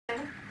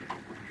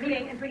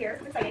meeting in 3 years.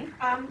 It's exciting.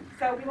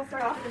 So we will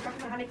start off with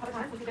instructions on how to make public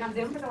comments since we've been on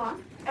Zoom for so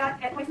long.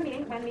 At points in the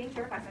meeting, when the meeting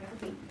chair requests, I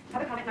speak.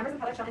 Public comment, members of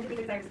the public shall indicate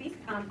their desire to speak.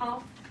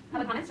 All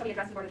public comments shall be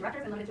addressed to the board of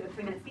directors and limited to a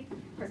 3-minute speak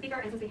per speaker.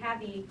 And since we had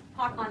the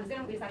clock on the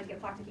Zoom, we decided to get a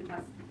clock to keep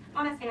us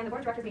honest. And the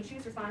board of directors may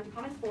choose to respond to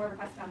comments or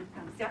request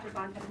staff to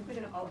respond at the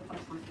conclusion of all of the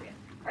public comments period.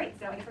 All right,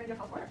 so I guess we're going to do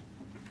a call to order.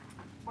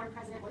 Board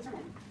President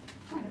Wiserman.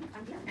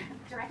 I'm here.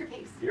 Director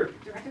Pace. Here.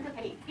 Director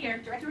Kilkenny. Here.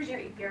 Director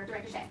Ruggieri. Here.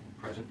 Director Shea.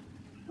 Present.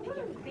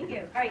 Thank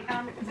you. All right.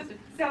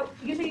 So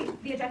usually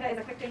the agenda is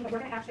a quick thing, but we're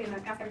going to actually, and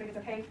ask everybody if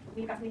it's okay,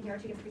 we've got something here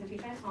to give a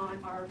presentation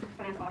on our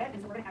financial audit,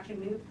 and so we're going to actually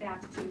move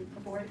that to the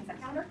board consent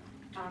calendar,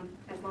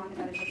 as long as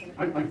that is okay.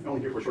 I'm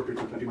only here for a short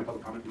period of time. Can I do my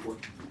public comment before?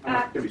 I'm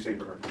not going to be staying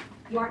for her.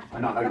 You are?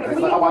 I'm not.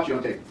 Okay, I'll watch you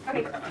on tape.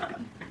 Okay.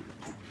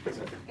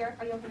 Eric,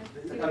 are you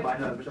okay? I'm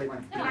fine. Michelle, you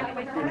mind?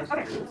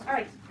 Okay. All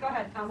right. Go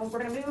ahead. Well, we're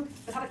going to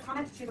move the public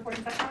comment to the board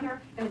consent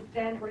calendar, and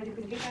then we're going to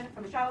do a presentation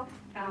from Michelle,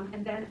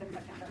 and then the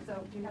consent calendar.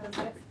 So do you have those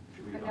minutes?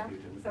 Yeah.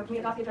 So can we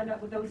adopt the agenda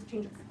with those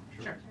changes?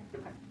 Sure.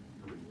 Okay.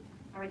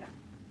 All right then.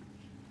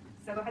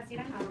 So go ahead,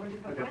 Stephen. We're going to do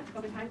the public comment.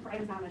 Open time for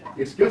items on the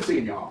agenda. It's good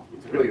seeing y'all.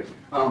 It really is.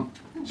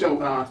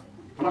 So I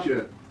want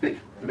you to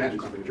imagine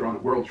something. That you're on a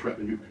world trip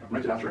and you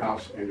rented out your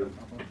house and you're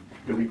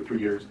going to leave for 3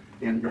 years,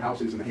 and your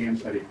house is in the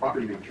hands of a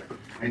property manager.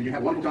 And you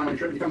have a wonderful time on your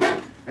trip, and you come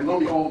back, and lo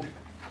and behold,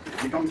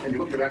 you come and you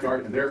look at your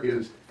backyard, and there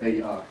is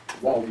a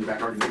wall in the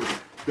backyard. And you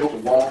built a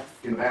wall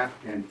in the back,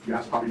 and you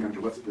ask the property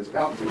manager, what's this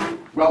about? And he says,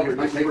 well, you're a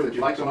nice neighbor that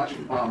you like so much,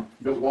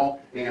 built a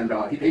wall, and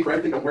he paid for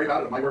everything, don't worry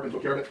about it, my workman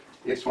took care of it,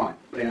 it's fine.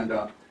 And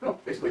well,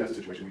 basically that's the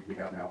situation we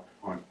have now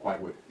on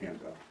Quietwood, and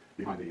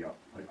behind the,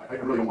 I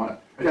really don't want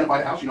to identify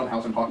the house, you know the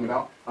house I'm talking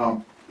about.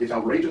 It's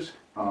outrageous.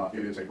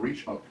 It is a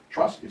breach of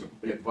trust.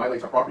 It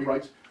violates our property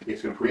rights.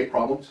 It's going to create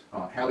problems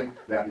having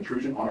that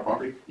intrusion on our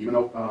property, even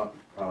though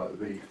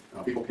the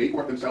people paid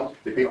for it themselves.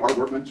 They paid our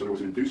workmen, so there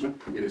was an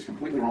inducement. It is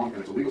completely wrong, and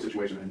it's a legal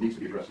situation, and it needs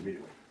to be addressed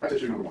immediately. That's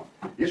issue number one.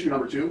 Issue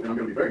number two, and I'm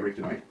going to be very brief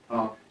tonight,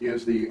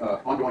 is the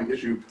ongoing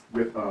issue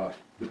with the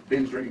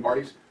binge drinking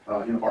parties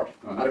in the park.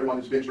 Not everyone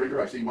is a binge drinker.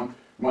 I see one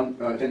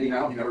attendee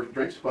now. He never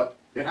drinks, but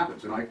it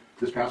happens. And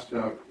this past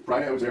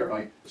Friday I was there.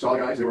 I saw the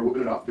guys. They were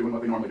whooping it up, doing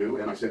what they normally do,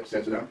 and I said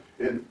to them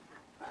in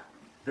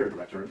very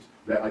direct terms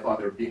that I thought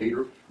their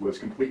behavior was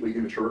completely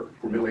immature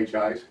for middle-aged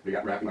guys. They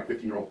got acting like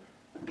 15-year-old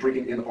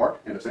drinking in the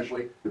park, and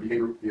essentially the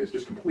behavior is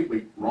just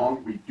completely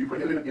wrong. We do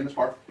prohibit it in this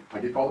park. I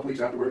did call the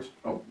police afterwards.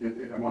 Oh,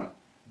 I want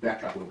to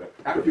backtrack a little bit.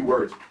 After a few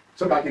words,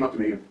 some guy came up to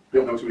me, and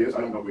Bill knows who he is.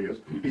 I don't know who he is.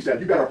 He said,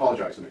 "You better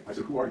apologize to me." I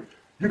said, "Who are you?"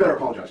 "You better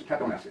apologize." He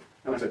kept on asking.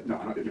 And I said, "No,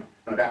 I'm not going to."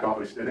 And I backed off,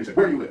 and he said,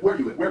 "Where do you live? Where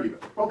do you live? Where do you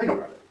live?" Well, they know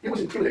where I live. It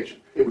was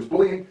intimidation. It was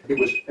bullying. And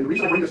the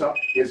reason I bring this up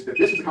is that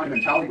this is the kind of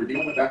mentality we're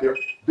dealing with back there.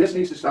 This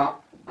needs to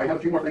stop. I have a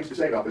few more things to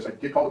say about this. I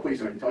did call the police,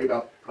 and I can tell you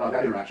about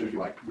that interaction if you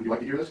like. Would you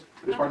like to hear this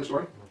part of the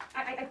story?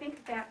 I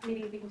think that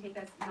maybe we can take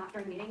this not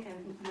during the meeting,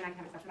 and you and I can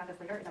have a discussion about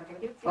this later. Is that okay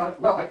with you?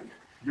 Well,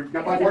 you've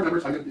got 5 board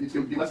members. It's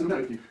going to be less than a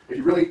minute if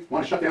you really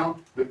want to shut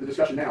down the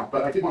discussion now.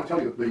 But I did want to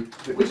tell you that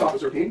the police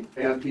officer came,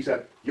 and he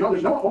said, "You know,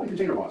 there's no open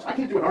container laws. I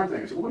can't do a darn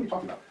thing." I said, "Well, what are you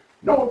talking about?"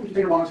 "No open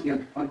container laws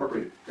in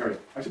unincorporated area."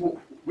 I said,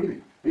 "Well, what do you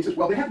mean?" And he says,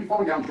 "Well, they have to be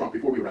falling down drunk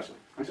before we arrest them."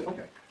 I said,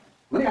 "Okay,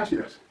 let me ask you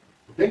this.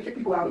 They kick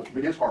people out of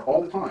McGinn's Park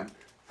all the time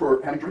for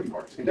having drinking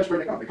parties. And guess where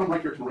they come? They come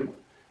right here to Marinwood.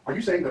 Are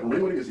you saying that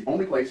Marinwood is the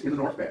only place in the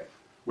North Bay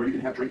where you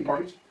can have drinking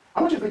parties?"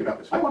 I want you to think about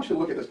this. I want you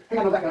to look at this. Hey,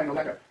 I know that guy, I know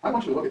that guy. I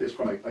want you to look at this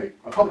from a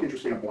public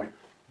interest standpoint.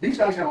 These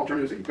guys have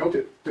alternatives. They can go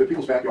to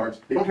people's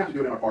backyards. They don't have to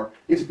do it in our park.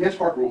 It's against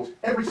park rules.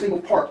 Every single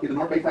park in the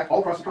North Bay, in fact, all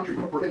across the country,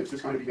 prohibits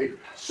this kind of behavior.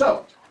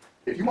 So,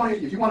 if you want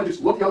to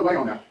just look the other way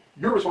on that,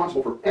 you're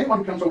responsible for anyone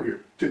who comes over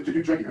here to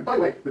do drinking. And by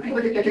the way, the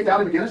people that get kicked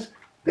out in McGinnis,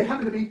 they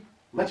happen to be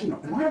Latino.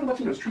 And why are the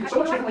Latinos treated so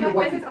much differently than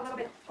white people? This is a little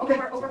bit okay.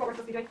 over what we're supposed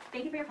to be doing.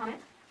 Thank you for your comment.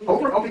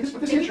 Okay,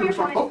 this is your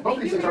response. Both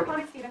of these things are.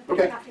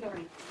 Okay. All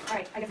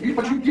right, I guess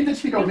But you did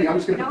speak over me. I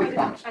was going to make the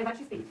comments. I let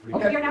you speak.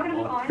 Okay. We are now going to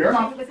move on Fair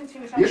enough. to listen to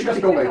Michelle. The issue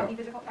doesn't go away, though.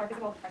 Our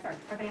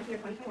financial year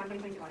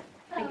 2021-2022 audit.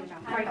 Thank you,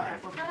 Michelle. All right.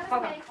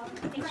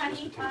 Thanks for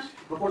having me.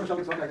 Before Michelle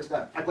gets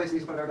on, I placed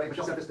these in front of everybody.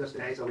 Michelle sent this to us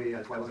today, so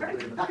that's why I wasn't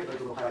included in the packet, but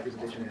it's a little highlight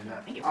presentation.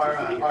 And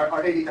our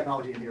AV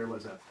technology in here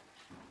was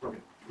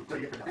broken. So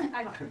you get it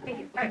I know. Thank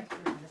you. All right.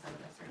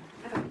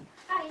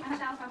 Hi, I'm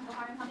Michelle from the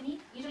Company.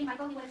 Usually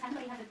Michael, he would attend,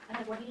 but he has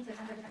another board meeting to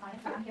attend for a different client,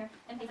 so I'm here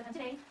in place of him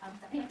today. So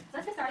anyway, so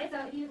let's get started. So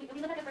if we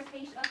look at the first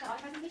page of the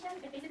audit presentation,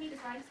 it basically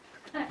describes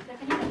the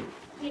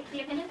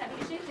opinion that we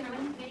issued to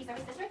Marinwood Community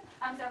Service District.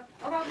 So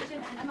overall, we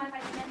issued an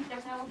unmodified opinion.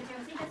 There's no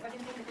material secrets or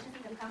demonstrated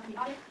deficiencies that we found in the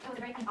audit. It was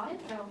a very clean audit,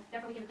 so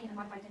therefore we give a clean and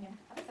modified opinion.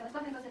 Okay, so let's go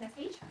ahead and go to the next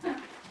page.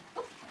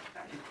 Oops,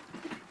 sorry.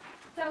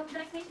 So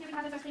the next page here we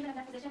have is our statement of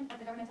net position of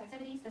the government's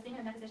activities. The statement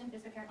of net position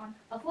is prepared on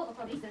a full or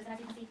pro basis, and as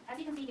you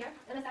can see here,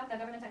 it lists out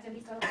the government's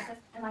activities, total assets,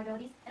 and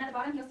liabilities. And at the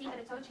bottom, you'll see that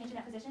the total change in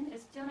net position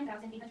is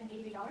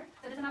 $209,883.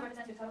 So this does not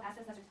represent your total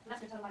assets less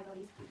your total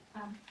liabilities.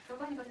 So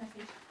go ahead and go to the next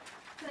page.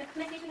 So the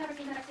next page we have our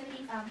statement of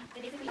activities.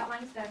 It basically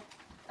outlines the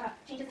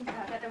changes in the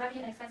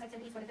revenue and expense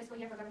activities for the fiscal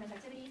year for government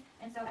activities.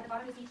 And so at the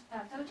bottom, you see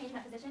total change in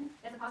that position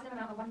is a positive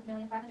amount of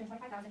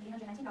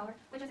 $1,525,819,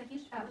 which is a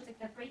huge, which is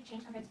a great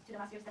change compared to the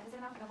last year's deficit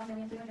amount of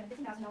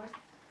 $1,315,000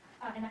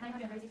 and at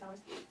 $936.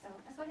 So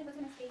let's go ahead and go to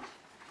the next page.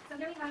 So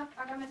here we have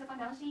our governmental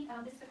fund balance sheet.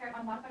 This is prepared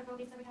on modified accrual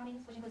basis of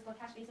accounting, which includes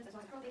both cash basis as well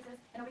as accrual basis.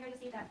 And over here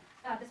you'll see that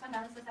this fund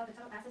balance lists out the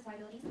total assets,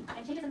 liabilities,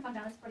 and changes in fund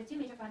balance for the two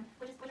major funds,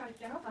 which are the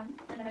general fund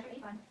and the Measure A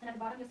fund. And at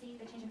the bottom you'll see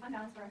the change in fund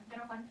balance for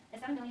general fund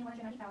is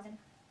 $7,190,000.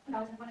 And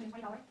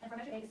for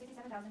Measure A is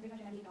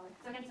 $67,398.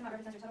 So again, these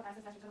amount represents your total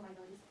assets, that's your total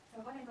liabilities.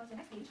 So we'll go ahead and go to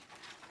the next page.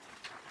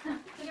 So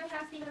here we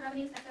have speaking of the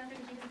revenues, expenditures,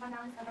 and changes in fund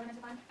balance of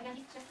governmental fund.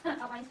 Again, these just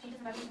outlines changes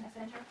in revenues and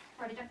expenditure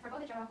for both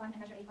the general fund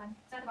and Measure A fund.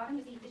 So at the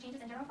bottom, you see the changes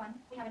in general fund.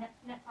 We have a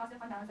net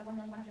positive fund balance of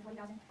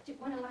 $1,140,211.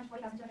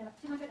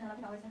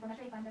 And for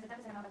Measure A fund, there's a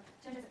deficit amount of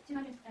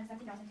 $270,281.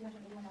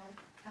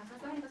 So let's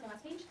go ahead and go to the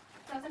last page.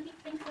 So some key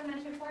things for the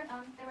management report.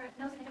 There were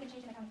no significant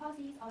change in accounting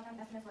policies. All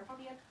accounting estimates were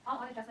appropriate. All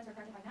audit adjustments were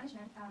corrected by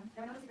management.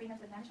 There were no disagreements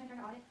with management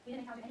during the audit. We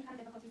didn't encounter any kind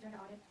of difficulties during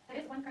the audit. There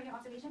is one career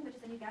observation, which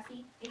is the new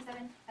GASB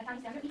 87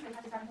 accounting standard, which we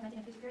have to start implementing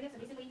in future periods. So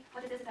basically,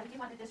 what this is that we do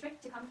want the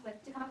district to come up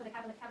with a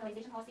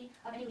capitalization policy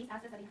of any lease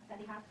assets that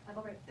they have of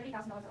over $30,000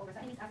 or over. So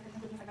any lease assets,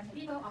 including like rental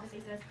vehicle, office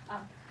spaces,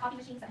 coffee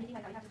machines, anything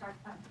like that, we have to start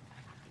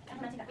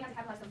implementing that. We have to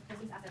capitalize those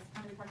lease assets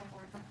on the report going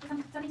forward. So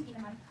something to keep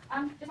in mind.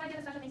 Just want to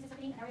give a special thanks to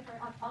Tiffany and Eric for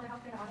all their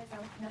help during the audit. So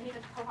they made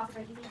the whole process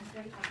very easy and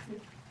very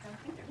smooth. So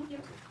thank you. Do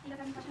you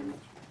guys have any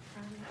questions?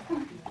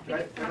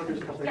 Right, I know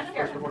there's a couple things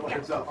first before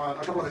questions. So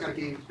a couple of the kind of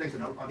key things to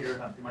note on here,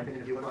 in my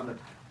opinion, if you look on the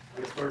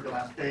third to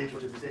last page,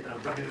 which is the statement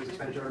of revenues,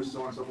 expenditures,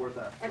 so on and so forth.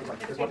 It's Like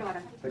this page one.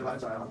 11. Page 11,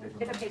 sorry, I'm on page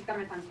 11. It's a page,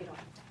 government funds, page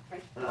 11,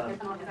 right?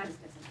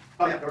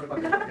 Oh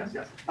yeah,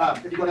 yes.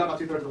 If you go down about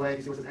 2/3 of the way,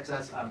 you see what says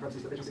excess,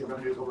 parentheses, deficiency of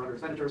revenues over under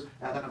expenditures.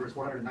 That number is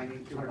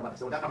 490,211.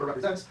 So what that number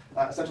represents,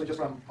 essentially just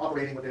from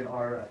operating within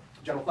our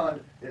general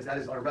fund, that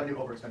is our revenue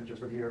over expenditures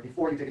for the year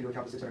before you take into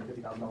account the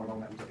 $650,000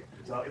 loan that we took in.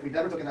 So if we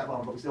never took in that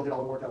loan, but we still did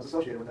all the work that was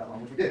associated with that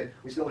loan, which we did,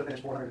 we still would have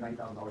finished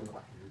 $490,000 in the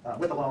black.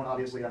 With the loan,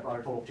 obviously, that brought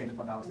our total change in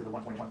fund balance to the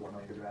 $1.14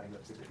 million because you're adding the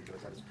 $650 to it.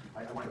 So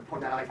I wanted to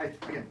point that out.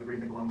 Again, agree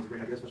think the loan was a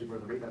great idea, especially for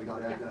the rate that we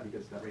got it at,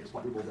 because that rate is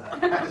quadrupled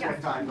at this point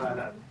in time.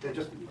 But it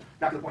just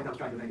back to the point I was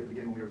trying to make at the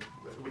beginning when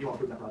you all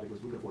approved that project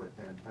was we could afford it,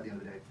 and at the end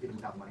of the day, even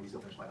without the money, we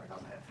still finished $500,000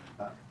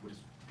 ahead, which is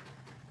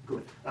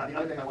good. The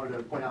other thing I wanted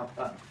to point out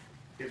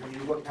is when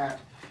you look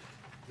at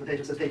the page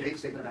that says page 8,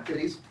 statement of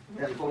activities,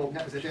 and the total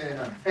net position.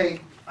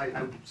 I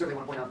certainly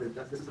want to point out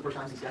that this is the first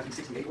time since GASB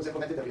 68 was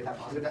implemented that we had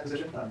positive net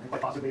position, and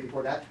quite possibly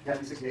before that.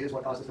 GASB 68 is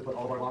what caused us to put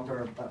all of our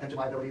long-term pension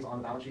liabilities on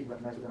the balance sheet,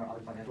 recognized within our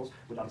audited financials,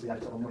 which obviously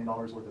added several $1 million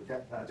worth of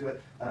debt to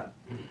it.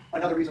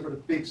 Another reason for the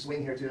big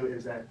swing here too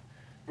is that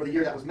for the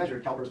year that was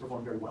measured, CalPERS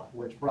performed very well,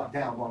 which brought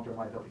down long-term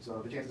liability.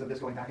 So the chances of this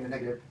going back into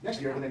negative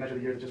next year when they measure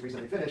the year that just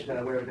recently finished,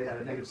 where they had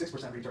a negative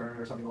 6% return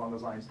or something along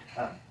those lines,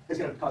 is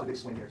going to cause a big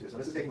swing here too. So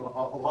this is taking a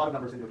lot of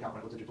numbers into account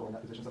when it looks at your total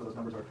net position. Some of those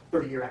numbers are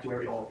 30-year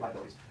actuarial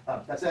liabilities.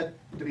 That said,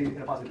 to be in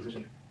a positive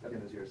position at the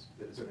end of this year is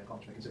certainly an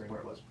accomplishment considering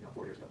where it was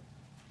 4 years ago.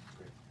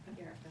 Great. Thank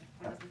you,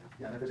 Eric.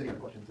 Yeah, and if there's any other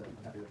questions, I'm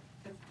happy to.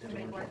 Does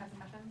anybody board have some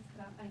questions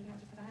about anything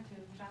else just presented to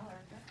Michelle or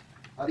Chris?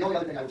 The only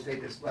other thing I would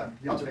state is the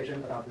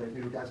observation about the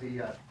new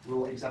GASB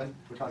Rule 87,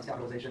 which causes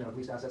capitalization of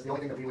leased assets. The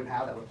only thing that we would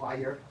have that would apply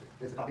here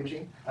is the copy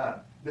machine.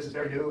 This is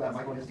very new.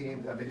 Michael and his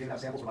team, they didn't have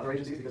samples from other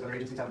agencies because other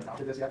agencies haven't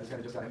adopted this yet. This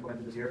kind of just got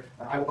implemented this year.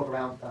 I will poke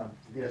around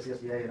via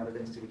CSDA and other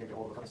things and see if we can get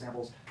hold of a couple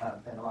samples.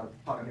 And a lot of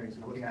talk I'm hearing is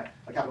looking at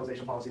a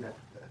capitalization policy that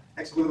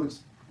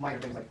excludes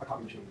minor things like a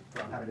copy machine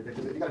from having to,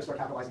 because you got to start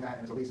capitalizing that,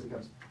 and as a lease, it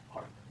becomes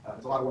hard.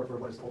 It's a lot of work for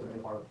what is ultimately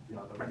part of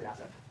a rented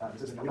asset.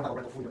 This isn't, we don't have a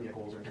rental fleet of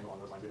vehicles or anything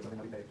along those lines. It's something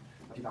that we pay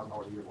a few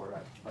 $1,000s a year for,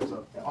 right?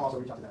 So I'll also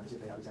reach out to them to see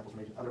if they have examples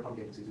from other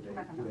public agencies who they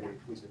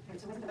leased it.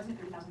 So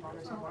wasn't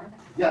 $30,000 or more?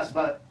 Yes,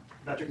 but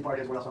the tricky part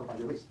is we're also on a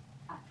 5-year lease.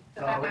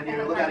 So when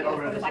you look at it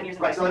over,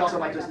 right, so it also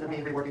might just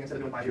mean reworking instead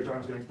of doing 5-year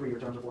terms, doing 3-year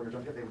terms or 4-year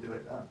terms if they would do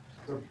it.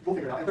 So we'll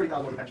figure it out. And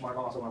 30,000 was a benchmark.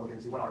 I'll also want to look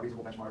and see what our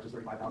reasonable benchmarks is,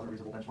 35,000 a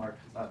reasonable benchmark,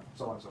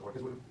 so on and so forth.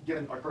 Because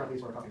given our current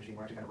lease for a copy machine,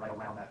 we're actually kind of right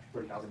around that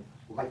 30,000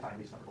 lifetime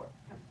lease number for it.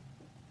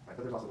 Right,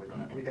 but there's also ways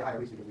around that. And we pay higher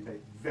lease because we pay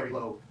very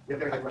low, we have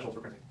very high thresholds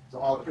for printing. So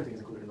all the printing is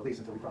included in the lease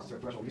until we cross a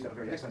certain threshold. We used to have a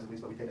very inexpensive lease,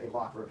 but we paid a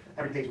lot for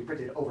every page we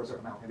printed over a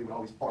certain amount, and we would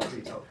always far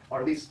exceed. So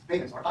our lease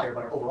payments are higher,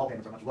 but our overall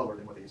payments are much lower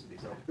than what they used to be.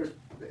 So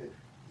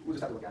we'll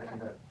just have to look at it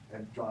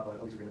and draw up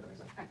a lease agreement that makes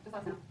sense. Okay, just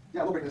let us know.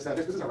 Yeah, we'll bring this.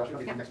 This is our rush. We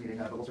don't need the next meeting,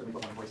 but we'll certainly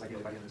put one in place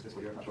ideally by the end of this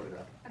fiscal year. I'm not sure to do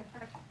that. Okay,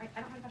 perfect. All right,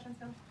 I don't have any questions,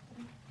 Bill.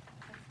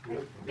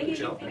 Thank you,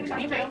 Michelle. Thank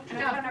you, Michelle.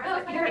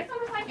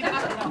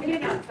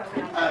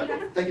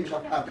 Thank you,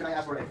 Michelle. Can I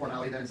ask for a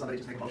formality then? Somebody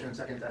just make a motion in a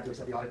second to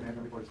accept the audit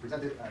management report as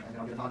presented, and then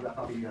I'll get a non-draft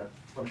copy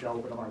from Michelle.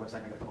 We'll put it on our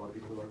website, and I got a couple other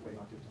people who are waiting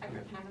on it too. Can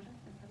I motion?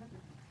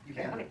 You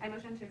can. Okay, I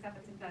motion to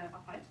accept the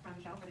audit from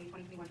Michelle for the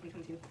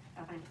 2021-2022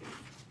 financial statements.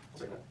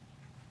 I'll second that.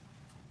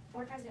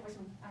 Board President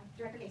Weissman. Aye.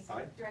 Director Case.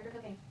 Aye. Director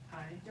Cocaine.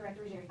 Aye.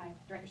 Director Ruggieri. Aye.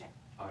 Director Shea.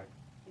 Aye.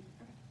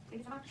 Thank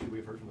you so much. Should we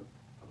have heard from the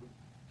public?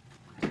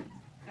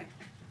 Okay.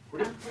 We're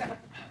good.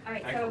 All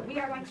right, so we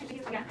are going to do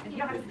this again. If you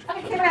don't have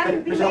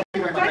Michelle,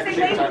 thank you very much. Do I say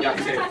thank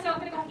you? So I'm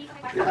going to go home and eat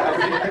something. I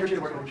appreciate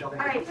the work with Michelle.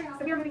 Thank All you. right,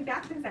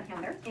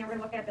 we're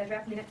gonna look at the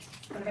draft minutes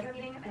from the regular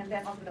meeting and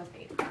then also the bills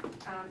paid.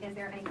 Is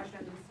there any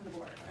questions from the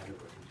board?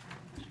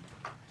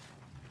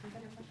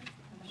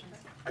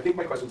 I think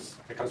my questions,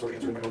 I kind of started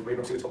answering my own brain,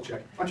 I'm just gonna double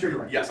check. I'm sure you're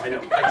right. Yes, I know.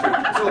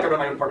 I feel like I run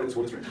my own department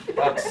in the school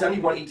district.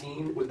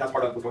 7118, that's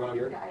part of what's going on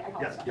here? Yeah,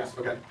 I Yes. Yes,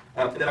 okay.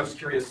 And then I was just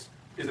curious,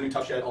 is the new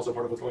tough shed also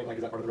part of what's going, like,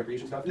 is that part of the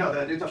recreation stuff? No,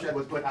 the new tough shed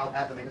was put out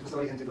at the maintenance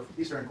facility into the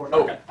eastern court.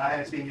 Oh, okay.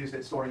 And it's being used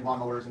at storing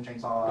lawnmowers and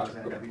chainsaws Gotcha,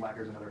 and okay. weed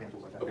whackers and other hand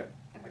tools like that. Okay,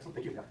 excellent,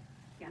 thank you.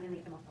 Yeah, and then we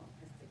get them also.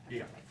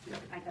 Yeah, yeah.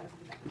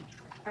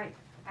 All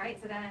right,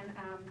 so then, can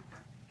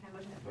I have a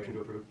motion to approve? Motion to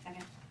approve.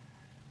 Second.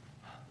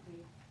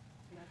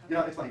 You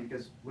know, it's funny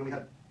because when we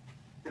had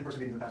in-person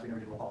meetings in the past, we never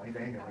did roll call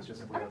anything. It was just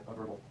simply a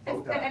verbal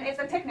vote. And it's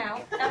a tick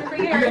now, after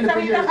 3 years.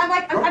 So I'm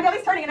like, I'm at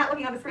least turning and not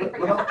looking on the screen for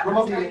you.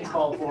 Remote meetings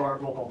call for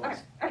roll call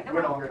votes. Okay, all right, no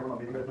We're no problem. longer in a remote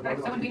meeting. Right,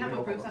 so when we have to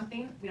approve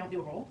something, we don't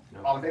do a roll?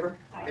 All in favor?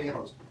 Aye. Any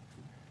opposed?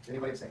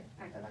 Anybody abstain?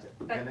 Alright. And that's it.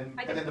 But And then,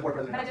 I and then did- the board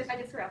president. But I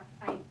did screw up.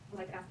 I would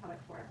like to ask public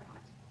for a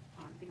comment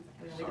on things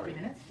We like only do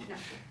 3 minutes? No,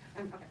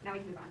 okay, now we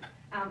can move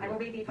on. I will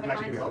read the You public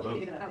actually comments. do Oh,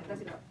 the vote. let's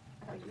do the vote.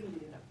 I thought we did the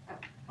vote. Oh.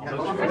 You got a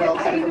motion I from did- Bill,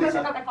 I second did from the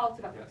motion. Lisa. Okay, call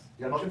to vote. Yes.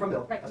 You got a motion from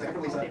Bill, Right. a second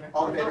from All in Lisa. favor.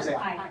 All in favor, say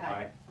aye.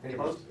 Aye. Any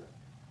opposed?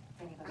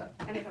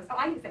 Any opposed? Oh,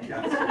 I need to say.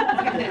 Yes.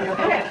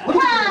 Okay.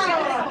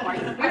 Wow!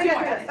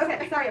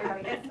 Okay, sorry,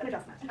 everybody, it's an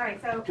adjustment. All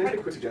right, so. Can I make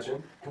a quick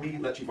suggestion? Can we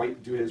let Chief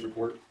White do his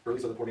report early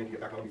so the poor man can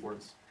get back on before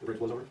the bridge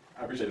blows over?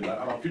 I appreciated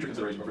that. Future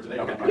consideration for today.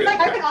 Okay. He's like,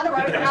 I've been on the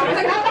road, and I was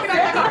like, oh, let me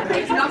back my car.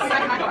 It's not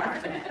back my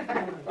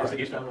car. Is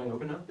the eastbound lane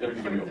open now?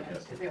 Everything's gonna be open,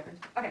 yes. It's reopened.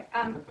 Okay,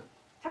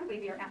 technically,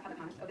 we are at public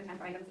comment, open time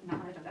for items not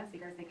on agenda.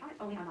 Speakers may comment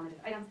only on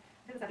non-agenda items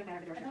to the subject matter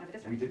of the jurisdiction of the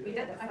district. We did We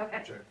did this,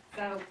 okay. Sure.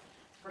 So,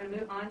 we're gonna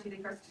move on to the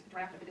first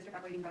draft of the district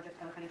operating budget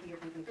of financial year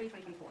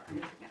 2023-2024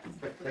 under district matters.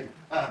 Great, thank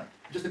you.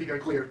 Just to be very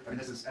clear, I mean,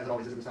 this is, as it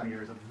always is at this time of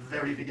year, is a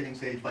very beginning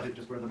stage budget,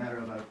 just for the matter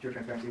of pure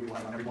transparency. We will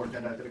have it on every board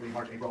agenda, typically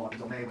March, April, up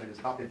until May, when it is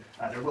adopted.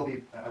 There will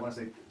be, I want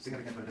to say,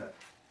 significant, but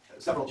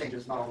several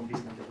changes, not all of them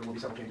decent, but there will be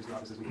several changes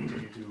throughout this as we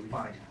continue to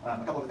refine. A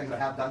couple of the things that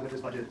I have done with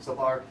this budget so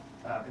far,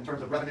 in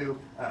terms of revenue,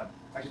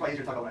 actually it's probably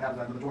easier to talk about what I have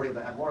done. The majority of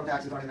the ad valorem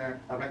taxes aren't in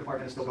there. Rec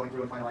department is still going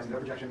through and finalizing their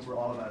projections for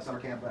all of summer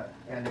camp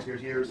and next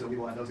year's year, so we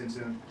will have those in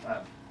soon.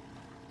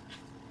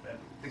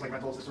 Things like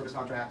rentals, service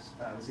contracts,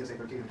 the CSA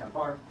 13 and town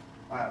farm.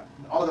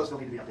 All of those still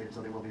need to be updated,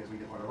 so they will be as we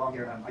get further along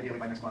here. Ideally,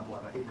 by next month, we'll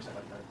have 8%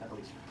 at the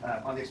least.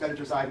 On the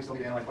expenditure side, we still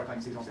need to analyze part-time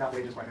and seasonal staff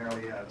wages,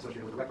 primarily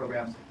associated with the rec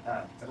programs,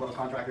 as well as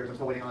contractors. I'm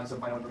still waiting on some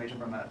final information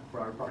from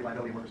for our property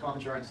liability and workers' comp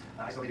insurance.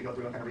 I still need to go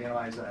through and kind of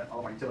reanalyze all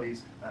of our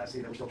utilities,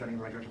 see that we're still trending in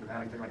the right direction for that.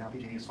 I can tell you right now,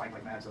 PG&E is spiked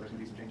like mad, so there's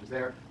going to be some changes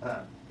there,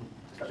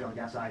 especially on the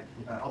gas side.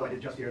 Although I did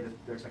just hear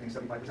that they're expecting a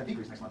 75%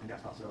 decrease next month in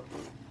gas costs, so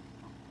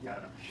yeah, I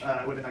don't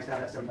know. It would have been nice to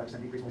have that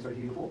 75% decrease when we started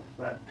heating the pool,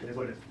 but it is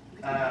what it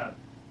is.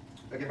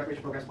 Again,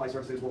 recreation program supply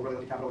services, we'll really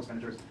look at capital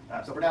expenditures.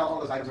 So for now, all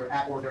those items are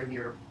at or very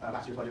near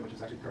last year's budget, which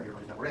is actually the current year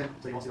budget that we're in,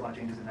 so you won't see a lot of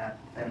changes in that.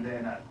 And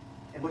then,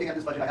 in looking at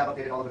this budget, I have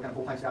updated all of the kind of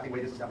full-time staffing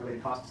wages and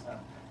staff-related costs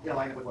in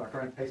alignment with what our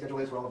current pay schedule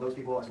is for all of those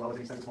people, as well as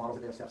any census models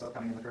that they have steps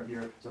upcoming in the current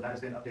year. So that has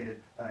been updated.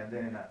 And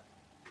then,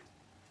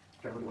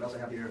 trying to look at what else I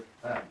have here.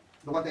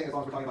 The one thing, as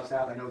long as we're talking about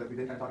staff, I know that we've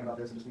been kind of talking about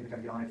this and just need to kind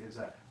of get on it, is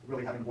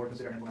really having the board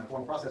consider and implement a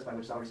formal process by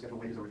which salary schedule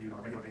wages are reviewed on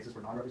a regular basis for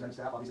non-represented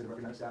staff. Obviously, the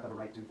represented staff have a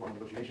right to formal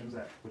negotiations,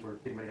 which we're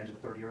getting ready to enter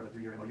the third year of the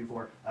 3-year MOU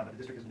for, but the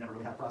district has never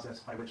really had a process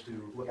by which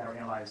to look at or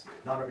analyze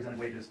non-represented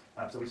wages.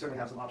 So we certainly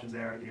have some options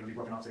there. It'll be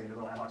broken out, say, in a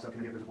little ad hoc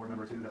subcommittee if there's a board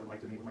member too that would like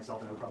to meet with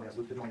myself, and I would probably ask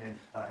Luke to join in,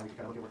 and we can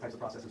kind of look at what types of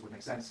processes would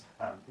make sense,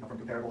 from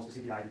comparables to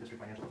CPI to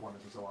district financial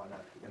performance and so on.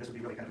 And this would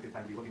be really kind of a good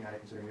time to be looking at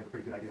it, considering we have a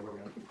pretty good idea how we're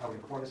going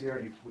to perform this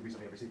year, and you would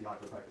recently have your CPI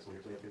for the prior fiscal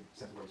year, so you have a good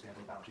sense of where we stand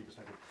from a balance sheet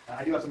perspective.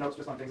 I do have some notes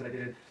just on things that I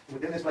did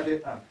within this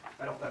budget.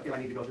 I don't feel I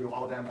need to go through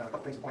all of them. A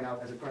couple things to point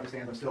out. As it currently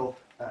stands, I'm still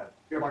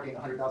earmarking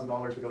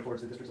 $100,000 to go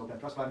towards the district's OPEB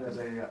trust fund as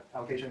a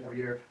allocation every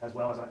year, as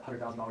well as $100,000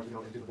 to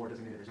go into the board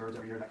designated reserves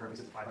every year. That currently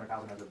sits at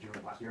 $500,000 as of June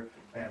of last year.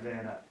 And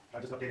then I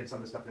just updated some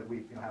of the stuff that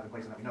we have in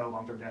place and that we know,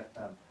 long-term debt,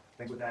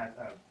 things with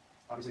that.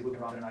 Obviously, Luke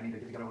and Robin and I need to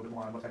get together a little bit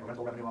more on what type of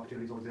rental revenue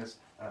opportunities will exist,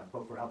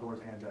 both for outdoors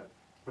and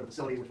for the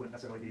facility, which wouldn't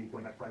necessarily be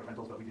going back to private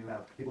rentals, but we do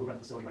have people who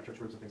rent the facility like church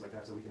groups and things like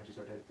that, so we can actually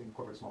start to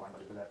incorporate a small line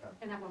budget for that.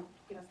 And that won't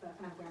give us the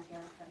amount of wear and tear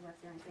that we're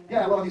experiencing.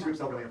 Yeah, well, these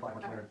groups don't really apply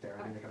much wear and tear.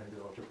 I mean, they come into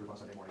a church group on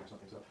Sunday morning or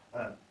something, so,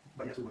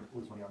 but yes, we wouldn't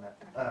lose money on that.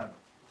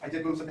 I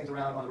did move some things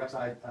around on the rec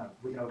side.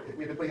 We've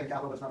been putting in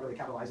capital, but it's not really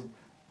capitalizing.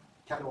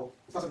 It's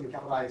not something you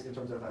capitalize in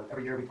terms of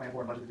every year we plan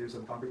for and budget to do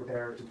some concrete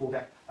repair to pool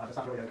deck. It's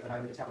not really an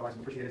item that gets capitalized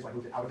and appreciated, so I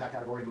moved it out of that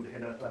category and moved it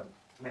into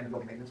land and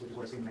building maintenance, which is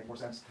where it seemed to make more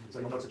sense. So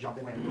you'll notice a jump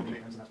in land and building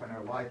maintenance, and that's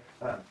primarily why.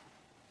 Again,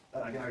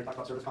 I already talked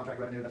about service contract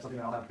revenue. That's something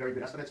that I'll have very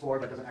good estimates for,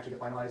 but doesn't actually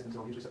get finalized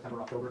until usually September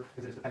or October,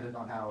 because it is dependent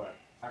on how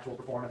actuals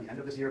perform at the end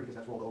of this year, because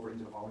that's rolled over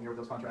into the following year with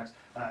those contracts.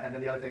 And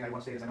then the other thing I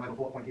want to say is I know I have a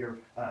bullet point here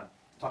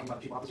talking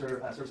about the Chief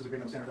Officer Services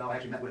Agreement with Senator Bell. I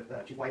actually met with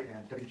Chief White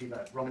and Deputy Chief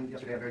Roman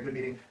yesterday, a very good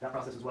meeting. That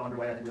process is well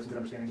underway. I think there's some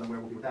good understandings on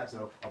where we'll be with that,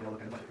 so I'll be able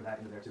to look at the budget for that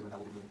into there too, and how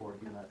we'll be moving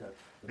forward and that,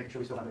 making sure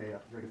we still have a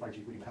very good fire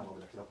chief leading the helm over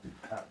there.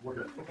 So we're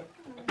good.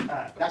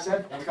 That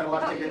said, that was kind of a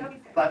lot to take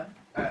in, but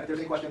if there's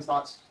any questions,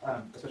 thoughts,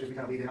 especially as we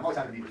kind of lead in, I'm always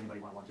happy to meet with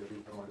anybody one-on-one too, if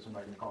you want to just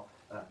invite me to call.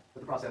 But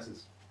the process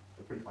is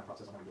a pretty defined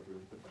process on how we go through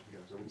and put the budget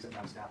together. So we'll be sitting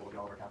down with staff, we'll look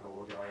at all of our capital,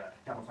 we'll look at our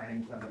capital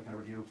planning that we kind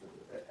of review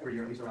every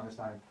year, at least around this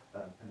time.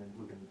 And then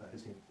Luke and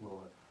his team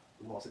will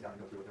we'll all sit down and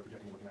go through what they're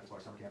projecting and looking at as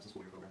far as summer camps and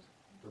school year programs.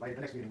 So by the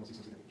next meeting, we'll see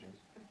some significant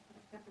changes.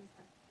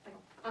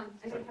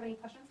 Anybody have any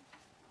questions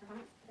or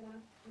comments?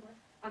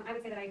 I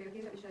would say that I agree with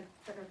you that we should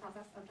start the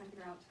process of trying to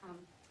figure out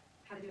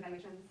how to do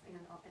evaluations and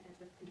all, in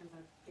terms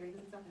of areas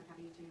and stuff. And I'm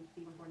happy to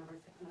be one board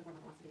members if another board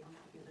member wants to be on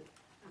that.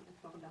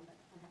 It's welcome them, but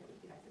I'm happy with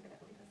you guys to get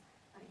that because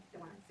I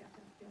don't want our staff to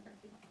feel like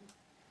they're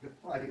Good.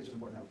 Well, I think it's just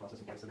important to have a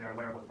process in place, so they're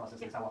aware of what the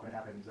process is, how often it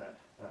happens,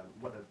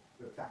 what the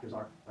factors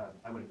are.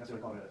 I wouldn't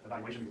necessarily call it an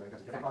evaluation because I think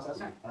that's a different process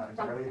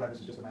entirely, but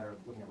this is just a matter of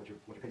looking at what your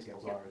pay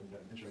scales are and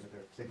ensuring that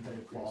they're stay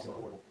competitive while also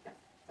affordable, That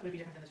would be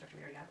different than the structure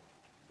we already have.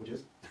 which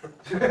is.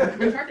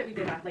 The chart that we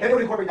did last, And it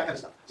would incorporate that kind of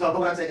stuff. So, but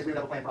what I'm saying is we would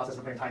have a plan process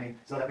and plan timing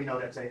so that we know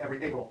that, say,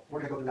 every April, we're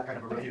gonna go through that kind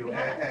of a review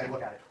and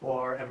look at it.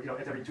 Or every,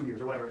 it's every 2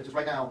 years or whatever. It's just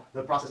right now,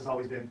 the process has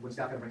always been when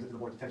staff kind of brings it to the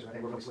board's attention that,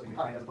 hey, we're really slipping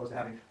behind, as opposed to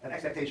having an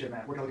expectation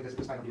that we're gonna look at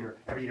this time of year,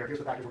 every year. Here's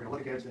the factors we're gonna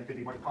look against, and it could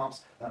be market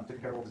comps to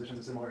comparable positions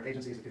of similar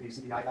agencies. It could be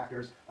CPI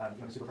factors,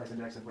 the super price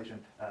index,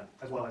 inflation,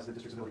 as well as the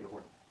district's ability to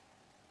afford.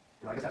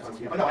 I guess that's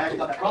what but no, I actually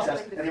thought that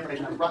process and the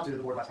information that was brought to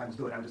the board last time was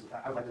good. I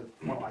would like to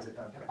formalize it.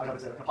 I don't know if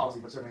it's a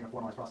policy, but certainly a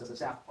formalized process that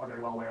staff are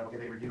very well aware of. Okay,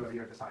 they review every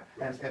year at this time.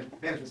 And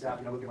management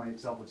staff, Luke and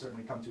myself would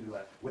certainly come to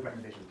with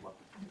recommendations as well.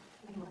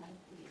 That'd be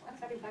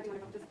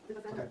wonderful. Just leave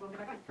us in, Okay. we'll get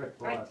back on. Great.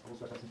 We'll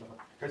stretch out some stuff. Can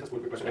I just ask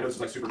one quick question? I know this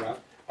is like super graph.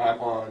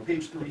 On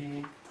page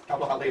 3,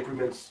 capital outlay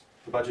improvements,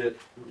 the budget,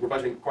 we're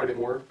budgeting quite a bit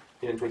more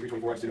in 23-24. I just didn't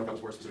know if that was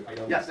for a specific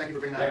item. Yes, thank you for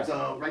bringing that up.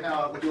 So right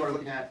now, what you are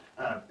looking at,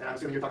 and I'm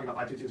assuming you're talking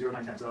about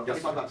 5220910. So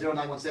let's talk about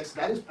 0916.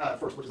 That is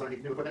first, which is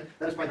underneath new equipment.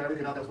 That is primarily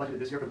the amount that was budgeted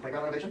this year for the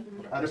playground renovation.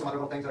 There's some other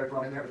little things that are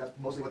thrown in there, but that's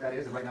mostly what that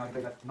is. And right now, I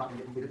think that's not going to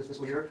get completed this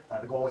fiscal year.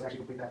 The goal is actually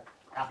complete that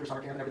after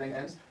summer camp and everything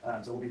ends.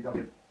 So that'll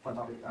be a fun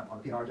topic on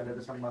the PR agenda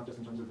this coming month, just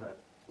in terms of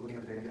looking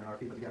at the data and getting our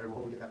RFP put together.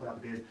 We'll hopefully get that put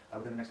out to bid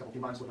within the next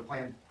few months with a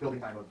planned building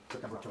time of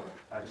September, October.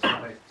 Just so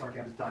that way summer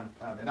camp is done.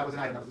 And that was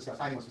an item that was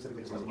discussed. Timing was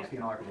specifically discussed amongst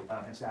PNR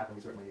and staff, and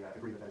we certainly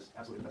agree that that is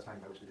absolutely the best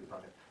timing by which to do the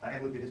project.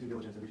 And Luke did his due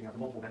diligence in reaching out to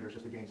multiple vendors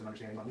just to gain some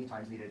understanding on lead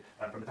times needed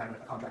from the time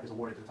a contract is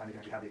awarded to the time you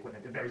can actually have the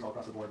equipment. It varies all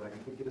across the board, but I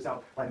think if we can get this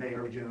out by May,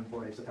 early June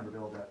for a September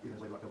build, even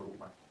as late as October will be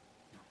fine.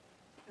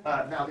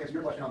 Now, to answer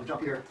your question on the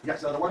jump here,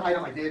 yes, the one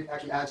item I did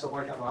actually add so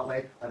far in capital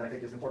outlay that I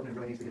think is important and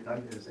really needs to get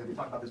done is, and we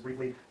talked about this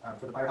briefly,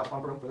 for the firehouse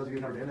bunk room. For those of you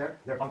who've never been there,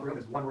 their bunk room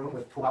is one room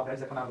with 12 beds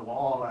that come out of the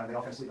wall. They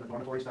all kind of sleep in a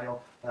dormitory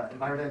style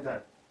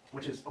environment,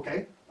 which is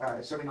okay.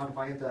 It's certainly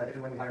non-compliant if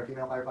and when we hire a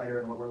female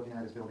firefighter, and what we're looking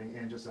at is building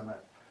in just some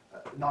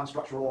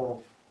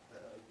non-structural,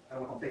 I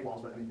don't want to call them fake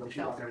walls, but I mean, the sheet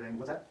and everything.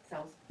 What's that?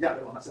 cells. Yeah,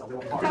 well, not cells, they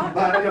won't be bars.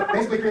 But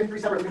basically creating 3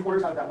 separate living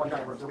quarters out of that one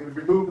giant room. So we would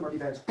remove the murky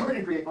beds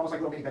and create almost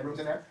like little mini bedrooms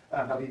in there.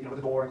 That'll be, with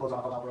a door and close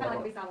off. Kind of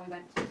like we saw when we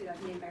went to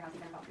the main firehouse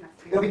event about 2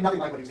 months ago. It'll be nothing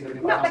like what you've seen in the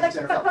new No, but firehouse like,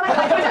 center. but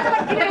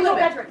like individual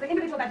bedroom, the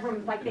individual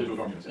bedroom, like these. Individual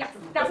dorm units. Yes,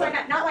 that's what I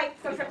meant, not like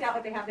so tripped out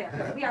like they have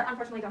there. We are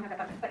unfortunately don't have that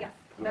budget, but yes.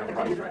 That's the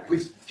individual bedroom.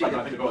 Please. I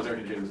think the goal, as Eric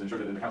indicated, is to ensure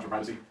that it accounts for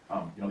privacy.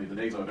 The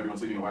days of everyone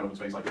sleeping in a wide open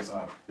space like this,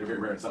 they're very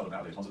rare and seldom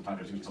nowadays. Most of the time,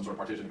 there's usually some sort of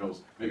partition that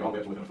goes maybe all the way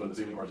up to within a foot of the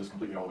ceiling, or just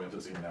completely all the way up to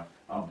the ceiling now.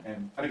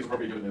 And I think it's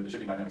appropriate given the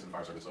shifting dynamics of the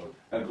fire service. So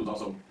that includes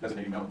also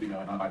designating male and female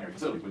and non-binary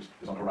facilities, which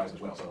is on the horizon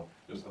as well. So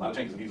there's a lot of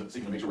changes that he's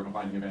seeking to make sure we're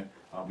complying in the event.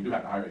 We do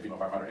have to hire a female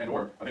firefighter,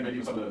 and/or I think maybe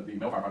even some of the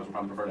male firefighters would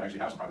probably prefer to actually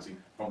have some privacy,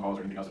 phone calls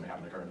or anything else that may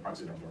happen to occur in the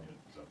privacy of their own dorm unit.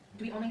 So.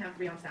 Do we only have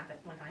 3 on staff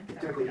at one time? Is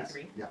that Typically, what yes.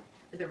 3? Yeah.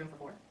 Is there room for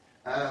 4?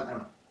 I don't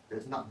know.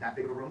 It's not that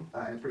big of a room,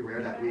 and it's pretty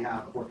rare that we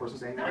have a 4th person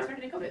staying No, I there.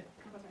 started in COVID.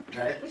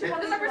 Right? We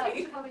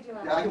should probably do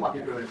a. Yeah, I can walk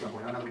you through it at some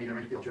point. I know we need to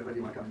arrange a field trip, but if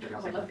you want to come and check it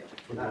out Oh, I love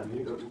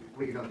sometime.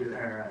 We can go through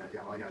there.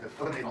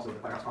 Eliminate also the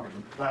firehouse conference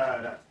room.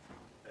 But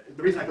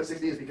the reason I put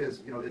 60 is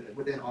because,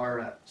 within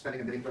our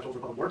spending and bidding thresholds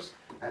for public works,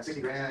 at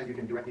 60 grand, you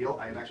can direct deal.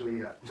 I am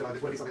actually, so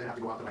this would be something that have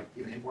to go out to like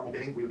even informal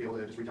bidding. We would be able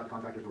to just reach out to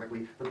contractors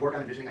directly. For the work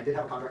I'm envisioning, I did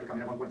have a contractor come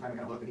in at one point in time and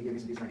kind of looked, and he gave me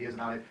some decent ideas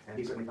about it, and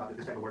he certainly thought that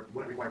this type of work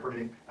wouldn't require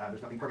permitting.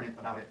 There's nothing permanent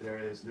about it.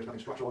 There's nothing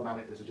structural about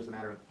it. This is just a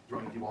matter of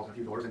throwing a few walls and a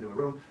few doors into a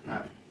room.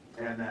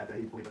 And that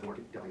he believed that the work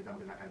could definitely be done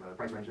within that kind of a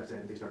price range. That's it.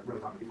 And they start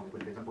really talking to people and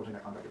putting bids. Unfortunately,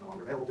 that contractor is no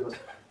longer available to us.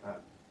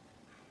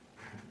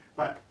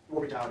 But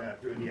we'll reach out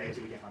through NDA and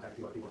see if we can contact a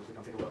few other people just to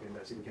come take a look and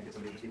see if we can get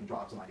some even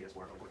draw up some ideas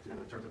for it in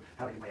terms of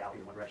how we can lay out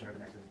in one direction or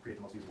the next and create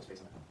the most usable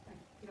space in it.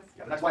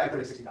 Yeah, but that's why I put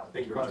it at 60,000.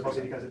 Thank you very much.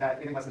 Mostly because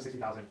anything less than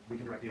 60,000, we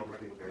can direct deal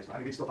directly with various. I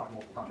mean, we still talk to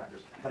multiple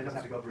contractors, but it doesn't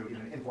have to go through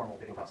even an informal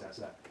bidding process,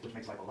 which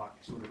makes life a lot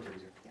smoother and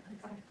easier. Yeah,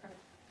 okay, perfect.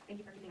 Thank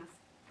you for keeping us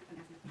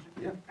from asking the question.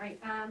 Yeah.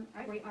 All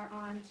right, we are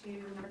on to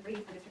number 3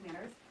 for district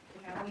managers.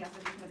 We have the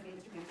resolution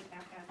designating district managers to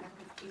act as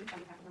applicants aided by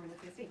the Capital Marinwood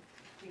CSD.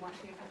 Do you want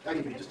to? I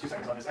can give you just 2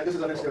 seconds on this. This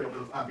is a ministerial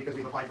move because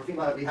we've applied for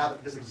FEMA. We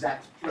have this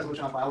exact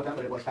resolution on file with them,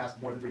 but it was passed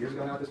more than 3 years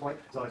ago now at this point.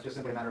 So it's just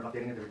simply a matter of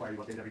updating it. They require you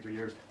to update it every 3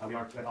 years. I'll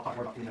talk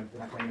more about FEMA in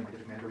that claim in my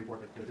district manager report,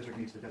 but the district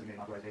needs to designate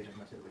an authorized agent,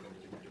 and that's typically the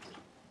district manager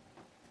position.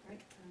 All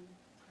right,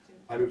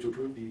 I move to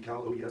approve the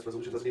Cal OES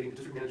resolution designating the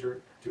district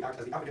manager to act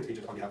as the applicant's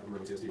agent on behalf of the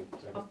Marinwood CSD.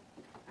 all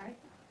right,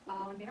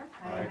 all in favor?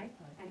 Aye.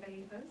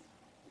 Anybody opposed?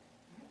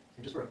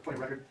 And just for a point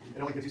of record, it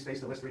only gives you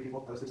space to list 3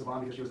 people. I listed Savon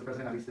because she was the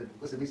president. I listed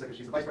Lisa because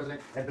she's the vice president.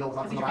 And Bill was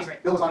on from the last.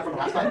 Bill was on it from the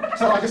last time.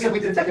 So I just said we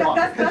didn't take him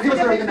off. He was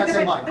there in that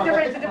same line.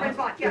 It's a different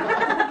spot,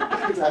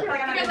 yeah. Exactly.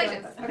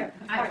 Congratulations. Okay.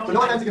 I All right. So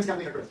no offense against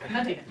Kathleen or Chris.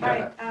 None taken. All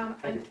right,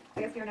 and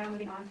I guess we are now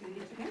moving on to the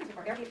district manager's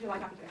report. Eric, if you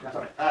like talking to. That's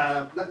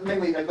all right.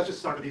 Mainly, let's just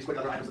start with these quick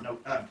other items of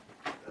note.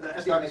 The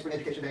SDR May Spring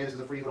Education Day, this is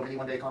a free little mini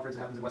one-day conference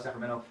that happens in West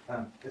Sacramento.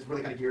 It's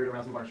really kind of geared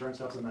around some of our insurance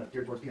stuff, some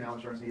geared towards P&L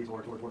insurance needs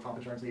or towards work comp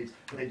insurance needs.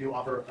 But they do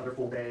offer other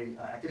full-day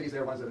activities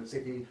there. One's a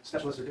safety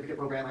specialist certificate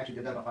program. I actually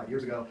did that about 5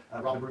 years ago.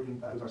 Robin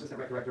Bruton, who's our assistant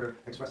rec director,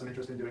 expressed some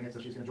interest in doing it,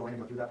 so she's going to join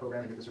and go through that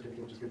program and get the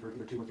certificate, which is good for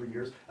either 2 or 3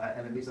 years.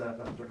 And then Lisa,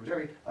 Director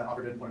Jerry,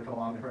 offered to want to come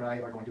along, and her and I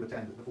are going to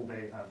attend the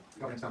full-day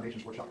governance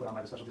foundations workshop put on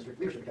by the Special District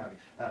Leadership Academy.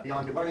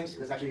 Beyond good learnings,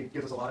 this actually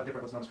gives us a lot of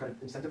different what's known as credit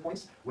incentive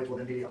points, which will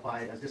then be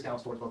applied as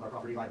discounts towards both our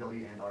property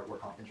liability and our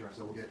work comp insurance.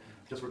 So we'll get,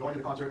 just for going to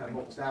the concert, having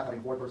multiple staff, having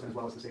a board person, as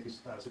well as the safety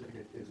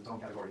certificate is its own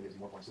category, gives you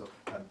more points. So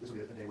this will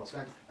be a day well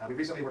spent. We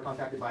recently were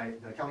contacted by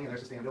the county and their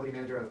sustainability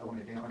manager, a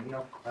woman named Dana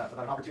Armino,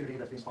 about an opportunity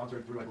that's being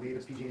sponsored through, I believe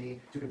it's PG&E,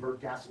 to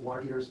convert gas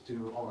water heaters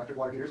to all electric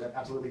water heaters at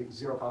absolutely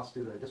zero cost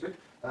to the district.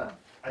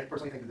 I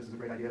personally think that this is a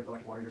great idea.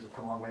 Electric water heaters have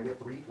come a long way. We have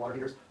 3 water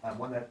heaters,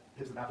 one that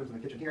hits the bathrooms in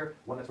the kitchen here,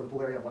 one that's for the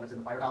pool area, one that's in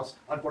the firehouse.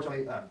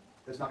 Unfortunately,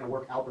 it's not going to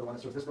work out for the one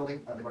that serves this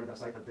building. They've already got a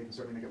site, but they can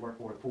certainly make it work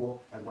for the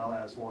pool as well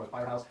as for the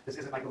firehouse. This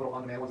isn't like the little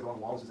on-demand ones that go on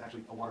the walls. This is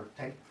actually a water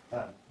tank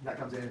that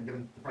comes in, and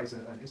given the price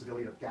and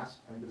instability of gas,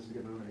 I think this is a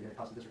good move, and again, it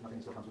costs the district nothing.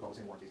 It still comes with all the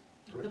same warranties.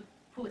 The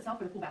pool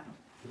itself or the pool bathroom?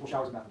 The pool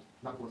showers and bathrooms,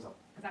 not the pool itself.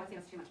 Because that would save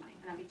us too much money,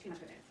 and that would be too much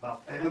good news.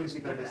 Well, and let me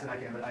speak better to this than I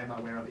can, but I am not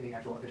aware of any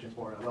actual efficiencies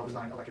for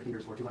well-designed electric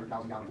heaters for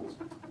 200,000-gallon pools.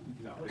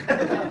 No.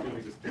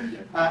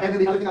 And then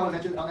the other thing I want to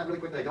mention on that really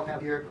quick that I don't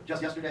have here,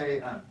 just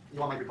yesterday,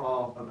 you all might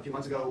recall a few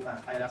months ago,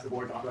 I had asked the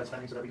board to authorize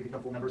spending so that we could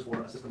become full members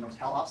for a system known as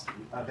CalOps.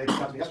 They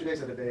reached out to me yesterday,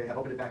 said that they have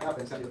opened it back up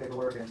and sent me the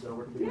paperwork, and so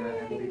we're completing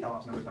it, and we'll be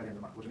CalOps members by the end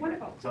of the month, which will be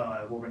great. Wonderful.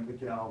 So we'll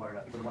get all of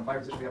our, for the one fire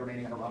position we have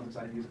remaining, I know Robin's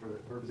excited to use it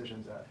for her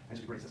positions, and it's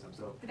just a great system,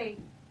 so. Did they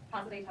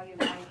possibly tell you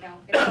that I know?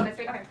 It's on the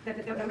straight, okay.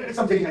 It's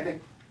something I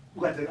think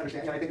glad to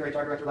understand. I think their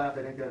HR director left.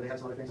 I think they had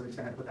some other things, so they just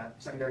kind of put that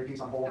secondary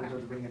piece on hold in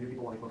terms of bringing in new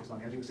people while they focused on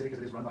managing the city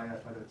because it is run by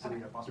the city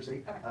of Foster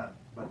City. Okay.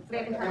 But They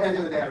have at the internal- end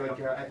of the day, I really don't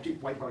care.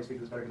 Chief White probably speaks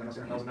to this better because I know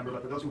Sarah Bell's a member,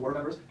 but for those who were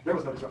members, there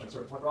was no disruption of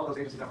service. For all those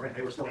agencies that were in,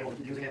 they were still able to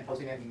keep using it,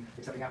 posting it, and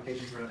accepting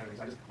applications for everything.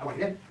 So I want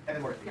to get in and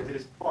then work because it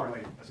is far and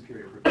away a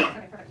superior group.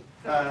 Okay,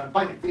 perfect.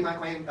 Finally, FEMA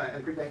claim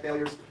and Creek Bank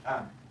failures.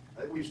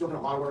 We've still done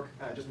a lot of work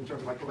just in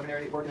terms of like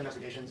preliminary work and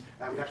investigations.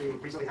 We've actually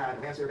recently had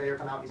a land surveyor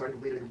come out. He's already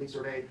completed a complete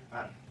survey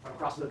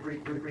across the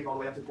creek, through the creek, all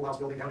the way up to the pool house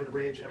building, down to the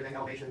bridge, everything,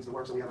 elevations, the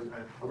work. So we have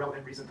a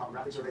relevant recent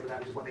topographic survey for that,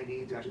 which is what they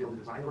need to actually be able to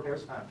design the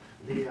repairs.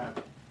 The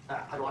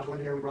hydrological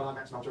engineer we brought on,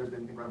 Matt Smeltzer, has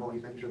been incredible.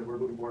 He's making sure that we're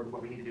moving forward with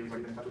what we need to do. He's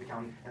already been in touch with the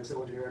county, and the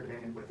civil engineer,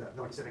 and with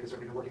Miller Pacific, has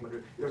certainly been working with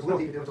her. There's little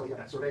he can do until he got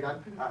that survey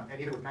done. And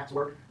even with Matt's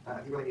work,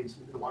 he really needs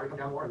the water to come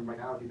down more. And right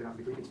now, if you've been out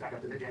to the creek, it's back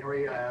up to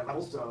mid-January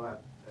levels. So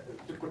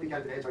took a quick peek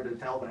at it today. It's hard to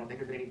tell, but I don't think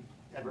there's been any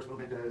adverse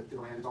movement to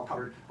the land. It's all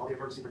covered. All the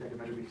emergency protective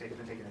measures we've taken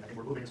have been taken, and I think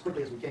we're moving as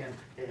quickly as we can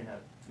in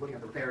looking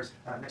at the repairs.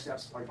 Next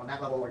steps on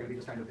that level are going to be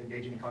just kind of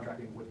engaging and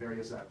contracting with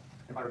various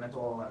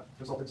environmental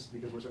consultants,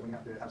 because we're certainly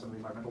going to have to have some of the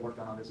environmental work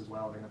done on this as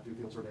well. They're going to have to do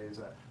field surveys,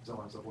 so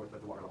on and so forth,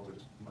 but the water levels are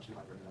just much too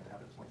high for that to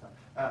happen at this point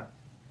in time.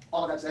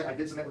 All of that said, I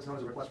did submit what's known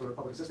as a request for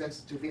public assistance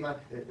to FEMA.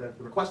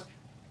 The request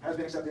has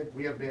been accepted.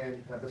 We have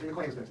been, the FEMA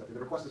claim has been accepted. The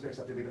request has been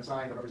accepted. We've been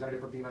assigned a representative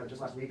from FEMA. Just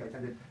last week, I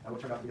attended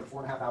what turned out to be a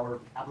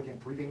 4.5-hour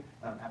applicant briefing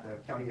at the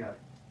county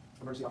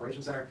Emergency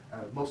Operations Center.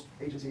 Most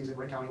agencies in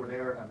Marin County were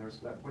there. There's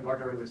Quinn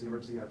Gardner, who is the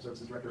Emergency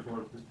Services Director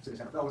for the City of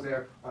Santa Fe, was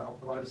there.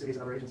 A lot of the cities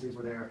and other agencies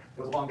were there.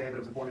 It was a long day, but it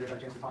was informative. I had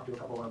a chance to talk to a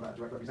couple of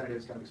direct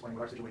representatives, kind of explaining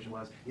what our situation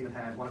was. Even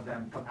had one of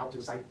them come out to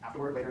the site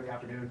afterward, later in the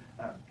afternoon,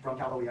 from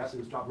Cal OES,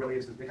 whose job really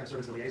is to kind of serve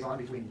as the liaison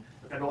between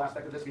the federal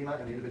aspect of this, FEMA,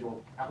 and the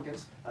individual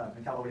applicants.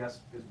 And Cal OES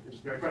is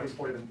very incredibly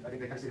supportive, and I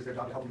think they kind of see it as their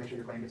job to help you make sure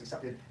your claim gets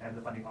accepted and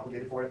the funding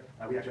obligated for it.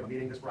 We actually have a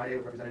meeting this Friday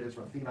with representatives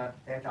from FEMA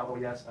and Cal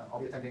OES. I'll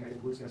be attending. I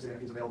think Luke's going to sit in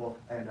if he's available,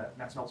 and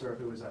Matt Smeltzer,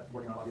 who is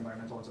working on a lot of the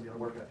environmental and some of the other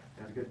work,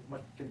 has a good,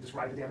 can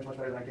describe the damage much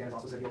better than I can. Has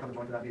also said he'll come and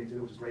join for that meeting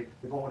too, which is great.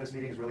 The goal of this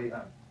meeting is really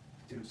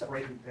to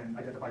separate and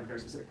identify the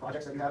very specific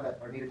projects that you have that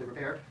are needed to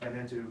repair, and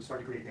then to start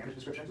to create damage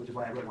descriptions, which is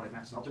why I really wanted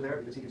Matt Smeltzer there,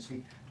 because he can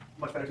speak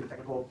much better to the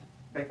technical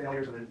bank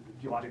failures and the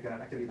geologic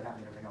activity that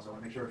happened and everything else. I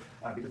want to make sure,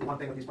 because the one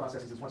thing with these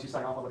processes is once you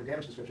sign off on what the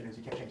damage description is,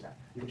 you can't change that.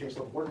 You can change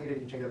scope of work needed,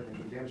 you can change everything,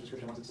 but the damage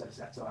description, once it's set, is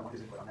set. So I want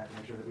his input on that to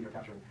make sure that we are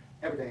capturing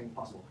everything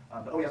possible.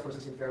 The OES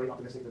person seemed fairly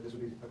optimistic that this would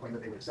be a claim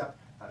that they would accept,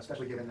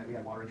 especially given that we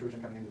had water intrusion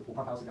coming into the pool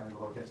pump house and down into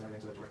the lower pits and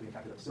everything, so that directly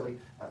impacted the facility.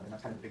 And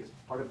that's kind of the biggest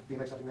part of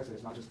FEMA accepting this.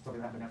 It's not just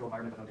something that happened in the natural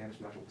environment, but no damage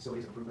to actual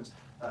facilities and improvements.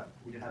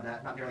 We did have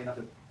that, not nearly enough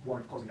to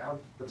warrant closing down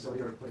the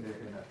facility or putting it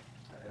in an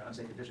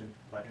unsafe condition,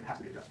 but it has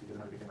to be addressed because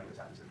another big thing like this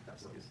happens and that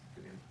facility is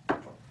going to be in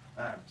control.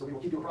 So we will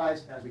keep you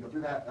apprised as we go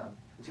through that.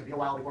 It's going to be a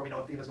while before we know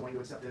if FEMA is going to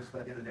accept this, but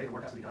at the end of the day, the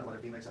work has to be done, whether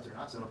FEMA accepts it or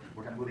not. So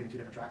we're kind of moving in two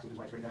different tracks, which is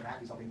why it's great to have Matt.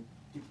 He's helping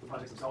keep the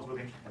projects themselves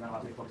moving, and that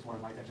allows me to focus more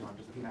of my attention on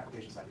just the FEMA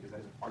application side, because that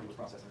is an arduous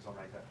process in its own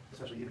right,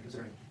 especially even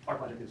considering our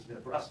project is,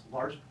 for us,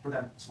 large, for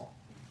them, small.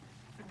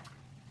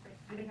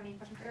 Anybody have any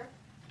questions for Eric?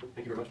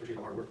 Thank you very much, appreciate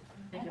the hard work.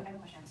 Thank you. I have a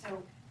question.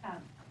 So,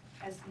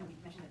 as you know, we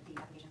mentioned that the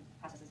application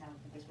process is now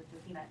in place with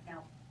FEMA.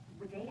 Now,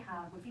 would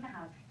FEMA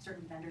have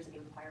certain vendors that they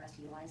would require us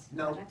to utilize? in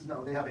the No, project?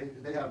 no, they have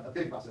a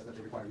bidding process that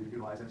they require you to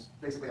utilize, and it's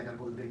basically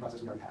identical to the bidding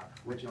process we already have,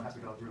 which, has to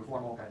go through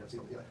formal kind of,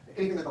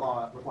 anything that the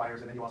law requires,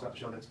 and then you also have to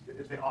show that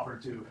it's been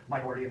offered to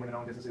minority and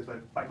women-owned businesses,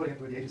 but by putting it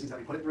through the agencies that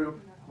we put it through,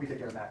 we take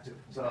care of that too.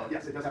 So,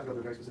 yes, it does have to go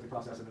through a very specific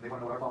process, and they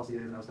want to know what our policy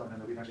is, and I was telling them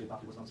that we've actually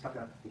adopted what's known as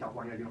CUPCA, the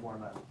California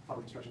Uniform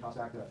Public Construction Cost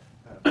Act,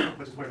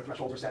 which is where the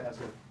thresholds are set as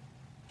to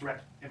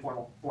direct,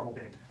 informal, formal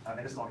bidding, and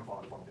this is all going to fall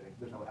under formal bidding.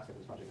 There's no aspect of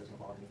this project that's going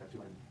to fall underneath that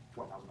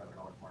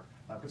 $212,500 mark.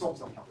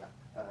 Consultants don't count for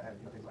that,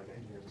 and things like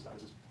engineers and stuff.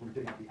 This is when we're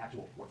bidding out the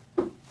actual work.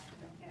 And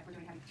if we're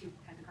doing having two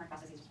kind of concurrent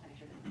processes, just want to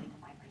make sure that they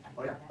comply.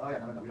 Oh yeah,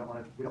 no, we don't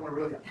want to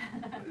ruin it yet.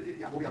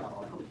 Yeah, we'll be on top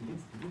of all that.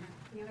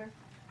 Any other?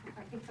 All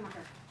right, thanks so much,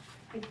 Eric.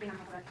 Thank you for being on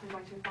top of that and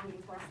going to long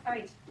meetings for us. All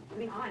right,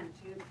 moving on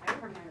to fire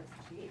department items.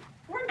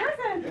 We're in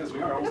person! Yes,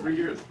 we are, almost 3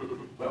 years.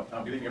 Well,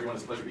 good evening, everyone.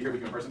 It's a pleasure to be here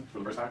with you in person for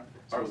the first time.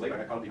 Sorry I was late. I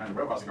got caught up behind the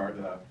rail crossing guard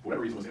that, for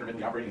whatever reason, was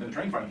intermittently operating, and then the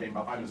train finally came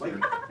about 5 minutes later,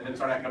 and then it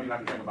started acting up even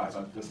after the train went by. So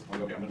I just, okay,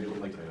 I'm going to be a little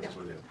bit late today. That's just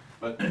what it is.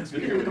 But it's good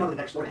to be here with Come on you. to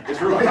the next story. It's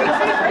true.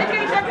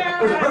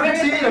 There's a perfect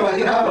scene,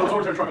 Oh, it's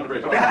overturned truck on the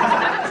bridge. All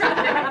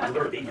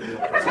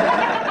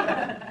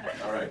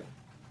right.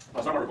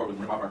 I'll start my report with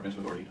the Marin Wildfire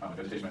Prevention Authority on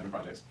vegetation management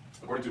projects.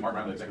 According to Mark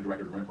Brown, the Executive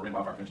Director of the Marin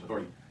Wildfire Prevention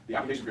Authority, the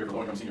application period for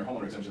low-income senior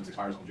homeowner exemptions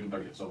expires on June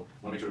 30th. So I want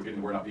to make sure we're getting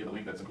the word out via the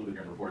link that's included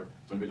here in the report,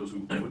 so individuals who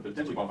would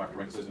potentially qualify for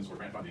direct assistance or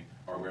grant funding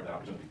are aware of that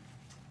opportunity.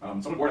 Some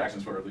of the board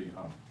actions for the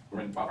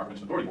Marin Wildfire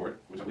Prevention Authority Board,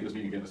 which I believe is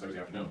meeting again this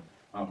Thursday afternoon.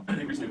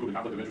 They recently approved a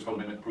conflict of interest code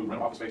amendment, approved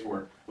rental office space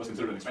for what's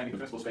considered an expanding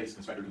defensible space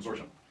inspector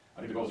consortium. I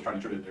think the goal is to try to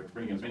ensure that they're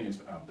bringing in as many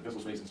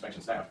defensible space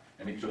inspection staff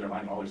and making sure they're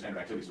aligning all their standard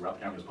activities throughout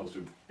the county as opposed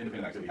to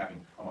independent activity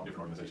happening among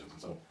different organizations.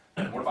 And so,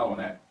 more to follow on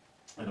that.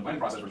 And the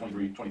planning process for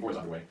 23-24 is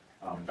underway.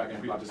 In fact,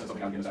 we just sent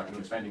something out again this afternoon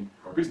expanding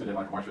or increasing the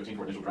deadline for March 15th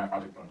for initial draft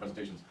project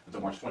presentations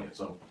until March 20th.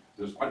 So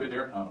there's quite a bit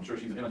there. I'm sure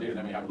she's inundated.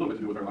 That may have a little bit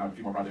to do with her allowing a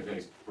few more project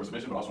days for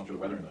submission, but also I'm sure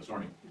the weather and the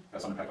storming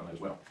has some impact on that as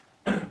well.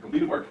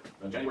 Completed work.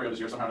 In January of this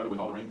year, somehow or another with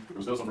all the rain, there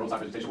was still some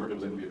roadside vegetation work that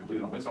was able to be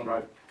completed on Windstone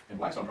Drive and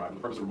Blackstone Drive for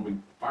the purpose of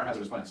removing fire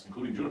hazardous plants,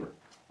 including juniper.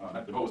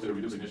 The goal is to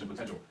reduce ignition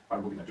potential by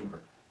removing that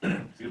juniper.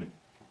 Excuse me.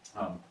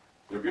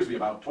 There appears to be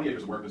about 20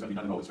 acres of work that's going to be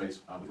done in open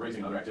space with raising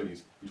and other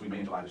activities between May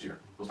and July this year.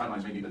 Those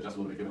timelines may need to adjust a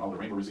little bit given all the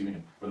rain we're receiving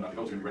and whether or not the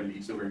goats are going to be ready to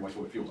eat still very moist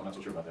fuels. I'm not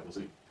so sure about that. We'll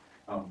see.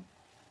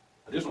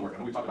 Additional work. I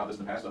know we've talked about this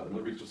in the past. The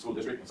Miller Creek School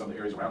District and some of the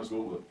areas around the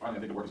school. Finally, I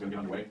think the work is going to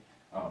get underway.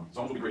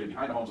 Zones will be created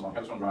behind the homes along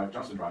Heatherstone Drive,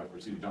 Johnstone Drive,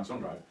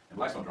 and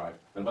Blackstone Drive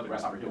that abut the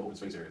Grasshopper Hill open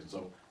space areas. And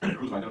so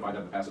crews have identified that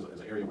in the past as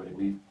an area where they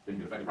believe they can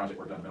get effective project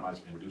work done to minimize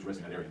and reduce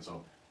risk in that area. And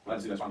so glad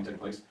to see that's finally taking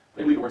place.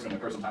 They believe the work's going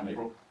to occur sometime in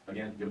April.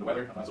 Again, given the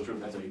weather, I'm not so sure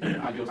if that's an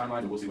ideal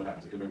timeline, but we'll see what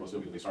happens. It could very well still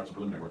be that they start some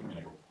preliminary work in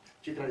April.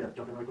 Chief, can I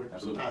jump in really quick?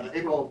 Absolutely.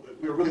 April,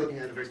 we were really looking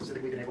at a very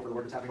specific week in April for the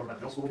work that's happening over at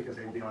the middle school because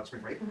they will be on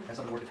spring break, and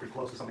some of the work is pretty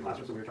close to some of the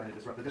classrooms, so we were trying to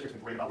disrupt. The district's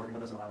been great about working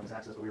with us and allowing us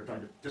access, but we were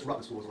trying to disrupt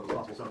the school as well as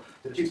possible. So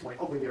to the chief's point,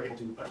 hopefully we are able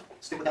to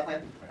stick with that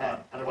plan.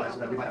 Otherwise,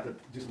 we might have to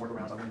do some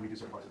workarounds on when we do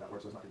certain parts of that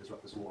work, so it's not to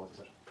disrupt the school all of a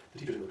session. The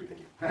teachers are really thank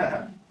you.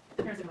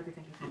 Parents and workers,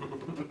 thank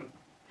you.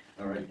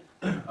 All right.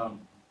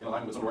 In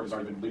alignment with some work that's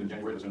already been completed in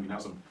January, there's going to be now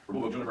some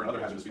removal of juniper and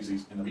other hazardous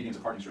species in the medians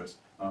and parking strips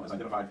as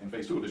identified in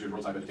phase 2 of this year's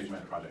roadside vegetation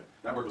management project.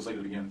 That work was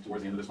slated to begin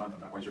towards the end of this month. I'm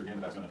not quite sure again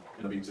if that's going to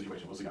end up being the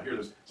situation. We'll see. I hear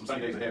there's some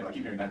sunny days ahead, but I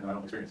keep hearing that and I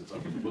don't experience it, so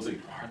we'll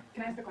see.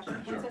 Can I ask a question?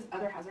 When Sure. it says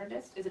other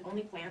hazardous, is it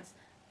only plants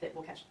that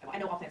will catch, I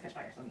know all plants catch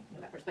fire, so let me know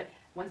that first, but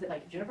ones that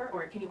like juniper,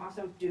 or can you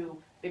also do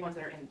big ones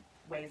that are in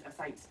ways of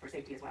sites for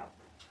safety as well?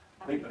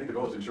 I think the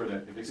goal is to ensure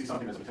that if they see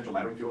something that's a potential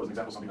laddering fuel, as an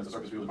example, something that's a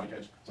surface fuel that might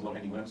catch some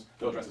low-hanging limbs,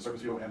 they'll address the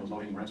surface fuel and those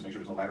low-hanging limbs to make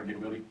sure there's no laddering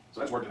capability.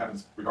 So that's work that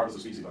happens regardless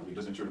of species, I believe,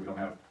 just to ensure that we don't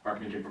have fire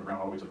communicating from the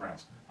ground all the way to the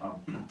grounds.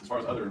 As far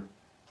as other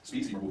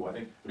species removal, I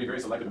think to be very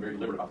selective and very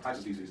deliberate about the types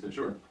of species to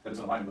ensure that it's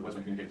in alignment with what's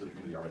been communicated to the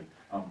community already.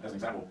 As an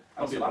example, I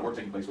don't see a lot of work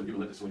taking place with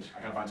people lit the switch. I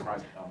kind of find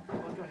surprising. Well, I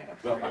I was going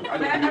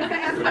to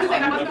ask, I was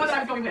saying, I wasn't what I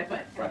was going with,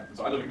 but. Right.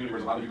 So I live in a community where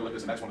there's a lot of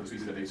eucalyptus, and that's one of the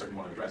species that they certainly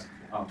want to address.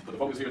 But the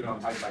focus here has been on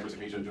the types of cypress,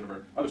 acacia,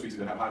 juniper, other species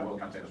that have high oil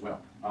content as well.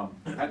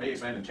 That may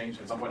expand and change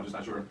at some point. I'm just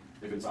not sure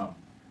if it's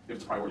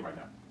a priority right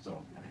now.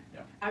 So,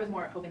 yeah. I was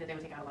more hoping that they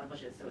would take out a lot of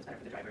bushes, so it's better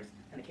for the drivers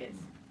and the kids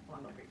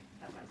along Miller Creek.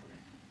 That's what I was wondering.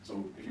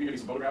 So if you can give me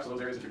some photographs of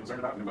those areas that you're concerned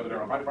about, and whether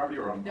they're on private property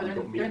or on No, they're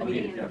in the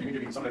median. yeah, if you can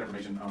give me some of that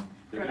information,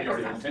 there may be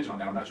already an intention on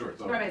that. I'm not sure.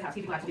 So. Throw everybody's house,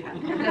 he'd be glad to do that.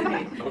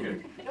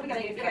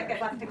 Okay. We gotta get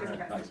lots of pictures of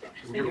us. Nice.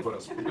 Thank you.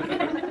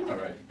 All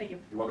right. Thank you.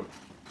 You're welcome.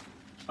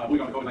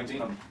 Moving on to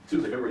COVID-19, on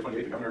Tuesday, February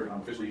 28th, the governor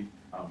officially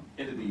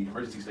ended the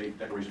emergency state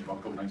declaration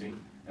about COVID-19,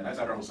 and that's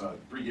after almost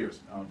 3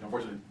 years. The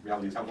unfortunate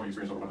reality is California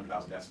experienced over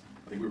 100,000 deaths.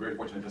 I think we were very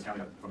fortunate in this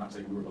county, if I'm not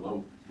mistaken, we were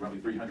below roughly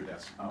 300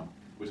 deaths,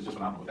 which is just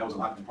phenomenal. That was a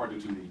lot in part due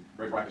to the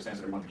very proactive stance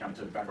that everyone in the county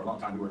took. In fact, for a long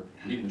time, we were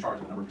leading the charge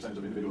of the number of percentage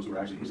of individuals who were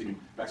actually receiving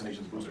vaccinations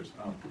and boosters.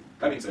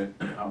 That being said,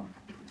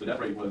 the death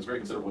rate was very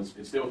considerable.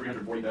 It's still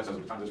 340 deaths as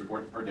of the time of this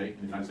report per day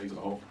in the United States as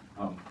a whole.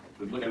 If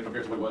you look at it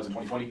compared to what it was in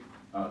 2020,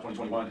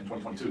 2021, and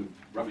 2022,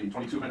 roughly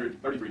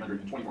 2,200, 3,300,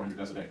 and 2,400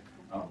 deaths a day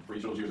for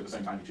each of those years at the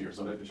same time each year.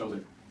 So that it shows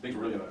that things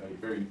were really at a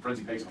very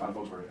frenzied pace, and a lot of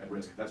folks were at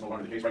risk. That's no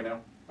longer the case right now.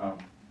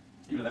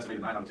 Even an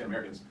estimated 9 out of 10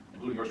 Americans,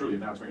 including yours truly,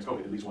 have now experienced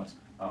COVID at least once.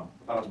 I thought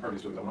I was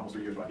impervious to it, because I went almost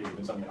 3 years without getting it,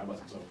 and suddenly I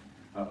wasn't. So,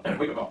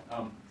 wake up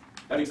call.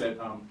 That being said,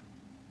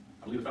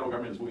 I believe the federal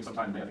government is moving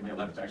sometime in May, I think May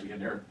 11th, to actually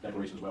end their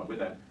declaration as well. With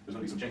that, there's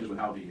going to be some changes with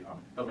how the health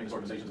maintenance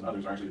organizations and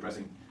others are actually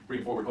addressing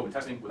bringing forward COVID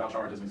testing without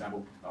charge, as an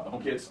example. The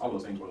home kits, all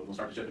those things will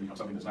start to shift and become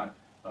something that's not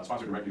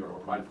sponsored directly or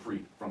provided for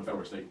free from the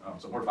federal or state.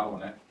 So more to follow on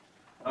that.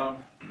 I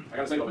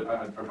got to say though, that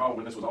I recall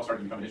when this was all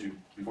starting to become an issue,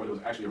 before there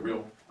was actually a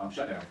real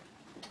shutdown,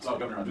 I saw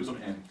Governor Newsom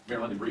and Mayor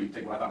London Breed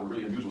take what I thought were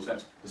really unusual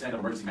steps to stand up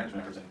emergency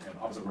management efforts and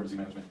Office of Emergency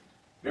Management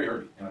very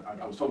early. And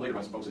I was told later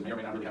by some folks that may or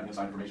may not really have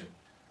inside information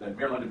that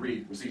Mayor London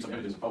Breed received some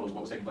images and photos of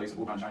what was taking place in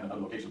Wuhan, China, and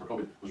other locations where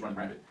COVID was running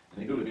rampant.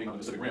 And they knew that being on the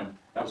Pacific Rim,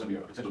 that was going to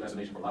be a potential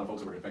destination for a lot of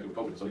folks that were infected with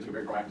COVID. So they took a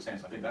very proactive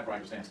stance. I think that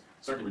proactive stance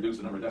certainly reduced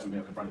the number of deaths we may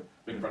have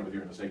been confronted with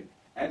here in the state.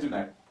 Add to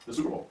that, the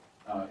Super Bowl.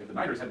 If the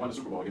Niners had won the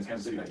Super Bowl against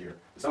Kansas City that year,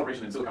 the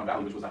celebration in Silicon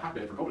Valley, which was a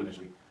hotbed for COVID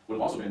initially, would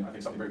have also been, I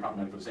think, something very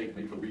problematic for the state and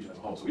maybe for the region as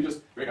a whole. So we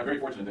just got very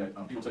fortunate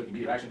that people took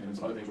immediate action, and then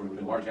some other things where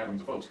within large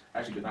gatherings of folks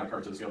actually did not occur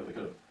to the scale that they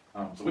could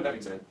have. So with that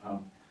being said, I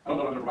don't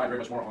know if I'm going to provide very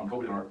much more on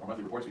COVID in our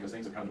monthly reports because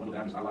things have kind of dwindled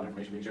down. There's not a lot of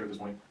information being shared at this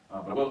point.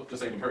 But I will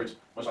just say and encourage,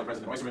 much like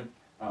President Oysterman,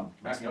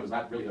 masking up is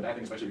not really a bad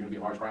thing, especially if you're going to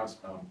be in large crowds.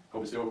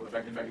 COVID is still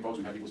infecting folks.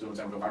 We've had people still in the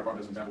San Francisco Fire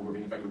Department, as an example, who are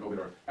being infected with COVID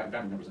or having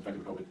family members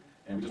infected with COVID.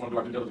 And we just want to do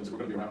our due diligence if we're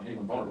going to be around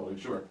anyone vulnerable to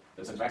ensure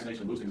that since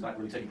vaccination and boosting is not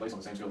really taking place on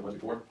the same scale it was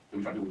before, that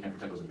we try to do what we can to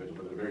protect those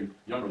individuals, whether they're very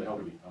young or the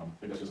elderly. I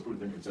think that's just a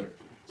prudent thing to consider.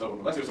 So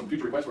unless there's some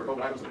future requests for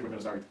COVID items, I think we're going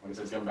to start, like I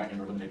said, scaling back in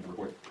or eliminating the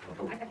report on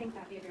COVID. I think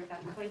that we agree with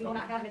that. Hopefully we will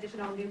not have an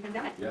additional new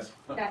pandemic Yes.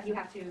 that you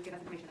have to give us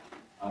information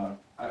about.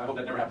 I hope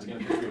that never happens again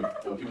in the history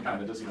of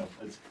humankind. That just,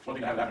 it's one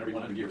thing to have it happen every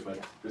 100 years,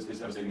 but it's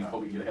devastating. I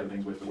hope we can get ahead of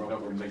things with the World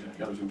Health Organization and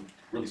the others who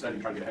really study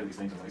and try to get ahead of these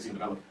things, and when they see them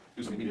develop,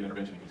 do some immediate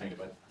intervention and contain it.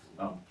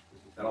 But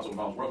that also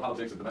involves world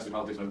politics and domestic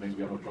politics and other things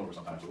we have no control over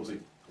sometimes. So we'll see.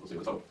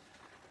 Let's hope.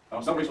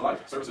 Celebration of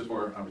Life services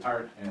for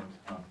retired and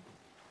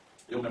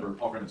ill member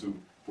Paul Crimmins, who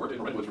worked in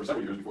Marinwood for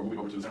several years before moving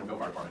over to the San Francisco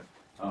Fire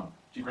Department.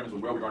 Chief Crimmins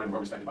was well regarded and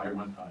well respected by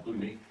everyone,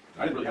 including me.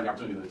 I didn't really have the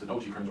opportunity to know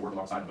Chief Crimmins or work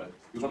alongside him, but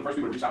he was one of the first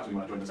people to reach out to me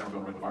when I joined the San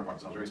Francisco Marinwood Fire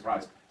Department. So I was very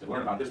surprised to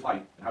learn about his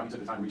plight and how he took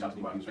the time to reach out to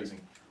me while he was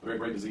facing a very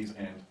grave disease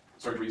and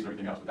surgeries and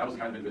everything else. But that was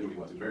the kind of individual he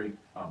was. He was very,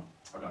 how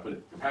can I put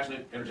it,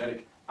 compassionate,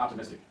 energetic,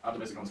 optimistic on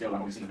the scale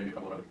I've only seen in maybe a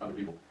couple of other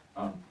people.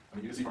 I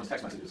mean, you can see from his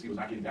text messages, he was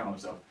not getting down on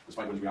himself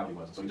despite what his reality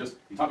was. And so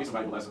he taught me some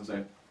valuable lessons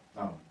that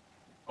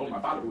only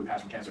my father, who had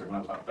passed from cancer when I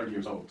was about 30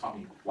 years old, taught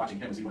me watching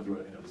him as he went through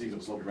a disease that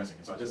was slow progressing.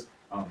 And so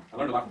I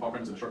learned a lot from Paul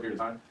Crimmins in a short period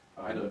of time.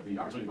 I had the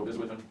opportunity to go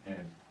visit with him,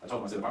 and I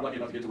told him, I said, if I'm lucky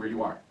enough to get to where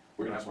you are,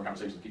 we're going to have some more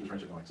conversations and keep this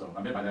friendship going. So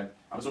I meant by that,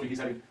 I'm assuming he's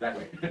heading that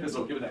way.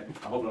 So given that,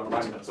 I'm hoping I'm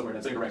rising somewhere in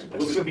that same direction. But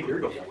we'll see.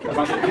 That's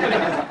what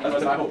I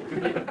said, I hope.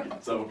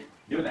 So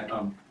given that, it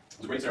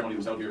was a great ceremony that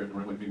was held here at the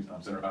Marinwood Community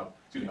Center around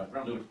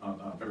noon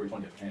on February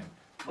 20th. And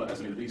well,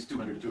 estimated at least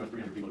 200 to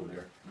 300 people over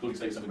there, including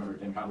State Assembly Member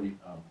Dan Connolly,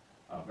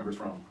 members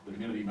from the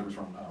community, members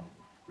from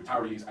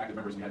retirees, active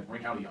members. We had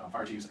Marin County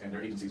fire chiefs and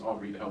their agencies all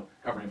agreed to help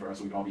cover in for us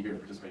so we could all be here to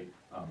participate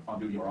on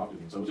duty or off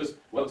duty. And so it was just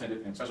well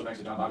attended, and special thanks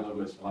to John Bodilove,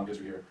 who has a lot of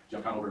history here,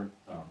 Jeff Conover,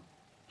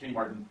 Kenny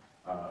Martin,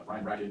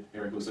 Ryan Brackett,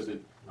 Eric, who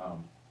assisted,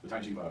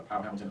 Battalion Chief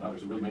Kyle Hamilton, and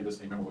others who really made this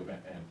a memorable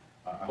event. And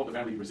I hope the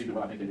family received it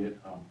well. I think they did.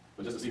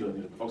 But just to see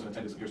the folks in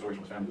attendance and hear stories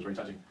from his family was very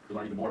touching. To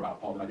learn even more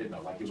about Paul that I didn't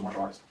know. Like, he was a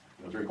martial artist.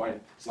 You know, very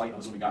quiet, slight,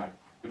 unassuming guy.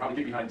 He'd probably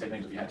get behind and take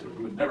names if he had to.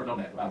 We would never have known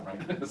that about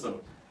him, right?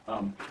 So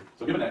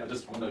given that, I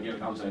just want to again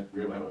acknowledge that we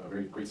were able to have a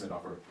very great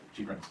send-off for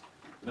Chief Crimmins.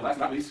 And then last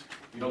but not least,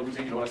 you know the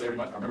routine, you know what I say every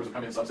month. Our members will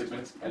come in sub 6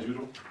 minutes, as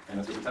usual, and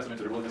that's just a testament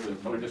to their willingness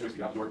to know their districts,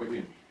 get out the door quickly,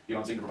 and get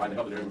on scene to provide the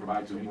help that they're able to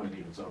provide to anyone in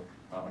need. And so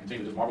I continue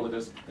to just marvel at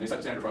this, and they set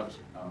the standard for others.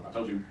 I've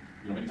told you,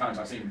 many times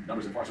I've seen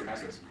numbers that far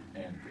surpass this,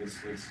 and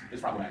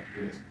it's problematic.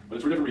 It is, but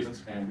it's for different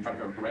reasons, and we try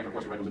to correct, of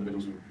course, those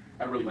individuals who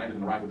haven't really landed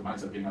in the right with the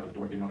mindset of getting out of the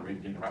door, getting on the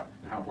rate, getting around,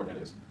 and how important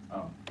that is.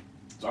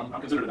 So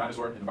I'm considered a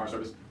dinosaur in the fire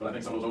service, but I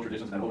think some of those old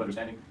traditions and that old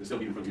understanding is still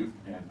needed for the youth,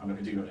 and I'm going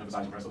to continue to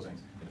emphasize and press those things.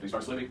 And if they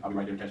start slipping, I'll be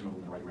right there to catch them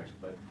and move in the right direction.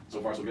 But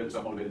so far, so good. They're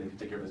self-motivated. They can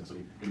take care of business, so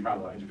you can be proud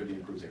of Engine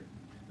 58 crews here.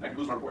 And that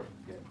concludes my report.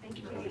 Thank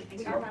you, Casey.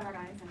 Thank you, our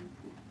guys, and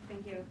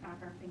thank you for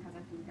being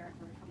present and Eric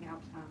for helping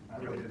out.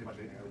 I really didn't do much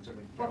anything. I would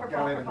certainly Well, for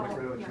go in and Paul, look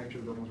through and yeah. make sure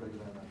the building was ready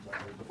for that. So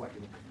I was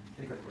reflecting.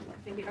 Any credit for that?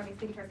 Thank you. Okay,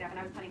 thank you to our staff, and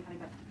I was planning on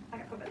coming, but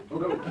I got COVID.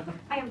 Oh, no.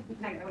 I am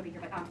negative, I would be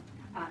here, but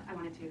I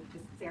wanted to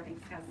just say our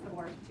thanks as the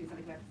board to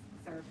somebody who has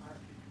served our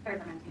fire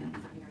department in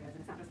certain areas,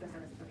 and it's not just their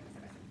service, it's their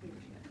service, and we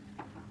appreciate it.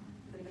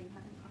 Does anybody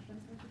have any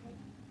questions for today?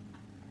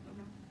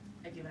 No?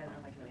 I do, but I don't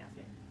know if I can really ask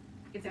it.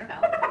 Consider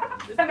Bell.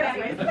 Somebody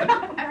Anyways,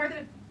 else. I heard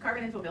that it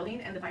carved into a building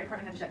and the fire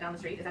department had to shut down the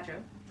street. Is that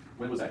true?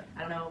 When was that?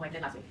 I don't know, like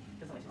did last week.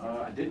 Doesn't make sense.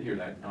 I didn't hear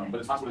that,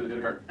 but it's possible that it did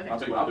occur. Okay. I'll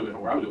tell you what I'll do it, or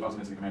where I would do it if I was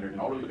an incident commander. It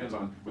all really depends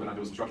on whether or not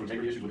there was some structural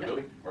integrity issues with the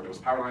building, or if there was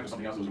a power line or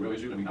something else that was a real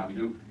issue, and we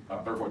knew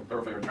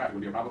thoroughfare traffic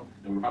would be a problem,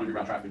 then we would probably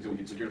reroute traffic until we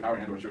could secure the power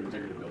and or ensure the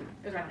integrity of the building.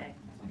 It was around May.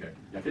 Okay.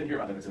 Yeah, I didn't hear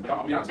about that incident, but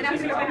I'll be honest, And I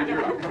was I didn't hear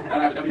about it. gonna And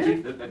I have a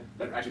deputy chief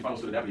that actually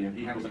funnels to the deputy, and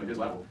he handles them at his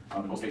level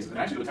in most cases. And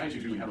actually, the battalion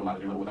chiefs usually handle a lot at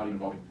their level without even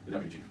involving the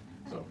deputy chief.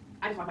 So.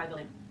 I just walk by the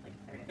building like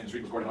every day. And the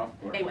street was cordoned off?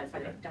 or- A was, by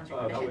the Okay. downstream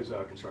That commission.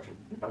 was construction.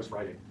 That was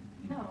Friday.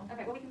 No.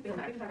 Okay, well, we can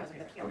talk about it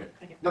later. Yeah. Okay.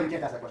 Thank you. No, you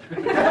can't ask that question.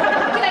 All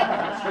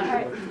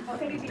right. Well,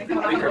 thank you, Chief. If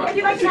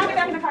you'd like to not get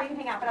back in the car, you can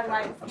hang out, but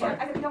otherwise, I'm sorry? I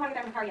said, if you don't want to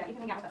get back in the car yet, you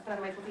can hang out with us, but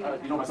otherwise, we'll see you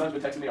later. You know, my son's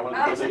been texting me, I wanted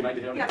to go say goodnight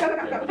to him. Yeah, go, go,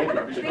 go. Thank you,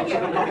 I appreciate Thank it. you.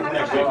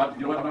 Well,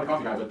 you know what, I'm not a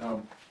coffee guy, but,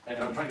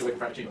 and I'm trying to get away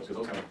from frappuccinos, because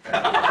those kind of.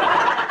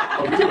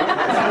 Oh, you too, right?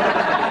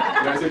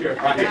 You guys take care.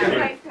 All right, take care.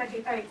 Right, good,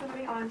 Chief. All right, so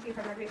moving on to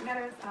further recreation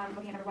matters,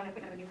 looking at number one,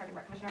 appointment of a new park and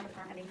rec commissioner for the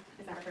term ending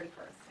December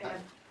 31st.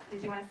 And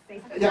did you want to say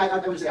something? Yeah, I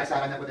would say I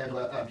sat, I met with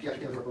Angela, she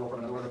actually came as a referral from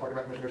another one of the park and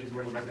rec commissioners, she's a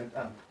Marinwood resident,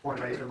 born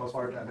and raised for the most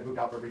part, had moved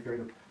out for a brief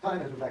period of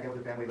time, has moved back in with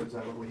her family, lives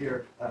locally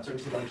here,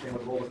 certainly seemed to understand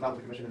what the role was about, what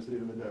the commission is to do,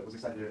 and was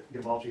excited to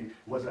get involved. She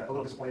was a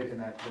little disappointed in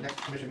that the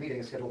next commission meeting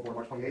is scheduled for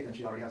March 28th, and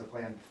she already has a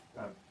plan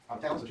out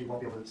of town, so she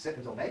won't be able to sit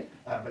until May,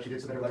 but she did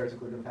submit her letters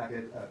included in the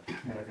packet,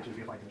 and I think she'll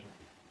be a fine commissioner.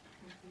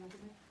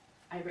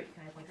 I agree.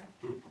 Can I appoint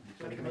her? Hmm.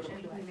 Do I make a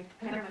motion? Do I?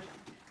 Can I have a motion?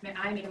 May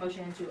I make a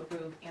motion to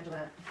approve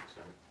Angela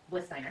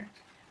Bliss-Steiner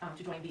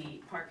to join the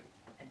Park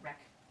and Rec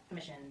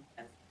Commission?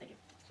 Thank you.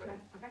 Okay,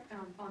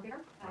 all in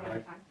favor?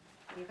 Aye.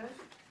 Any opposed?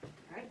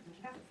 All right,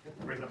 motion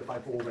passes. Brings it up to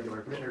 5 full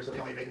regular commissioners, so the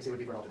only vacancy would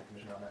be for alternate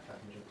commissioner on that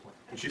commission at this point.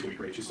 And she's gonna be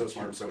great, she's so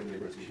smart, so in the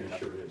neighborhood. Yeah,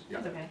 sure it is. Yeah.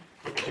 It's okay.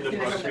 She lives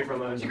across the street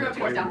from us. She grew up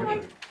towards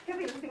Downpoint? Can't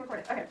believe this is being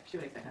recorded. Okay. She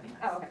would expect nothing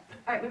less. Oh, okay.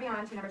 All right, moving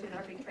on to number two, the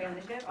North Creek Trail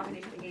Initiative,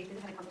 authorization to engage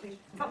independent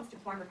consultants to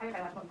perform required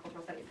biological and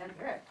cultural studies. And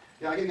Eric.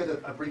 Yeah, I gave you guys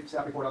a brief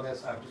staff report on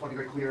this. I just want to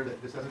be very clear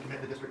that this doesn't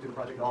commit the district to the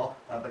project at all,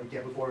 but you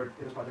can't move forward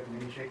in this project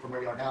in any shape from where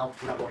we are now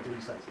without going through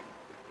these studies.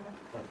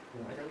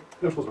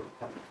 No, supposed to.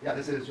 Yeah,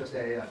 this is just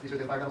these are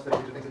the environmental studies,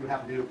 these are things that we would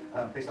have to do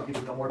based on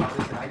people who know more about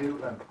this than I do.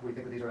 We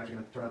think that these are actually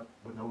going to turn up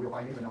with no real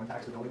findings and no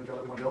impacts to building the trail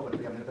that we want to build, but if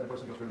we have an independent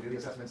person go through and do the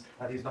assessments.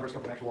 These numbers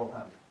come from actual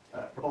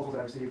proposals that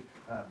I received,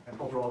 and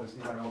cultural is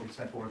environmental will be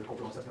spent for the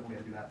cultural assessment. We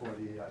had to do that for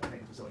the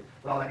maintenance facility.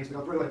 But all that needs to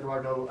go through, and if there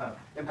are no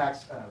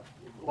impacts,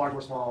 large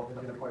or small,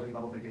 nothing that requires any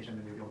level of mitigation,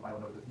 then we'll be able to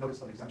file a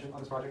notice of exemption on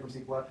this project from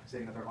CEQA,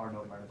 stating that there are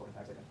no environmental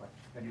impacts identified,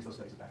 and use those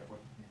studies as backup for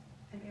it.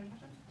 Any other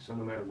questions? So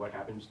no matter what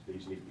happens,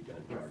 these need to be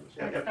done regardless.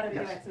 Yeah, It's better to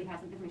do yes. it so we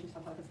have some information to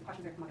talk about, because the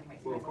questions are coming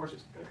anyways. Well, of course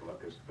it's going to come up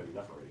because it's been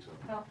enough already, so.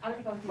 Well, other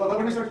people. Well,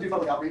 when we start to do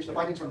public outreach, the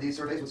findings from these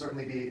surveys would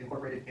certainly be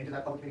incorporated into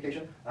that public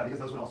communication, because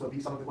those would also be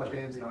some of the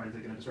questions, you know, is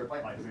it going to disturb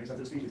plant life, is there any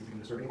sensitive species, is it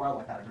going to disturb any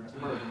wildlife patterns or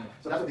nesting birds?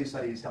 So that's what these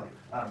studies tell you.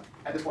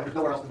 At this point, there's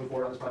nowhere else to move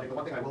forward on this project. The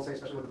one thing I will say,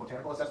 especially with the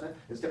botanical assessment,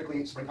 is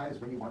typically springtime is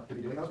when you want to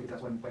be doing those, because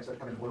that's when plants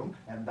start to come in bloom,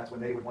 and that's when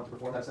they would want to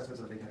perform that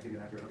assessment so that they can give you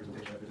an accurate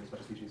representation of if there's any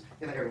special species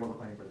in the area where we're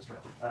planning for this trail.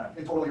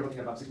 In total, you're looking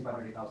at about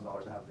 $6,500 to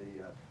 $8,000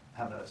 to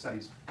have the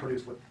studies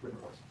produced with written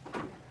reports.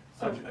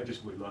 I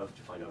just would love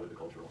to find out what the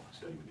cultural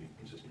study would be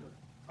consisting of.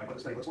 Like what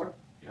the study looks for?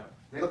 Yeah.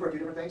 They look for a few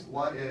different things.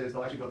 One is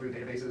they'll actually go through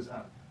databases,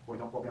 or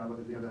don't quote me on what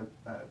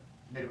the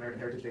Native American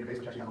Heritage Database,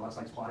 which actually has a lot of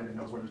sites plotted and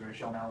knows where there's various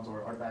shell mounds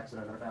or artifacts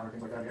that are found or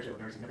things like that. We actually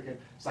have a very significant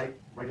site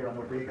right here on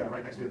North Creek,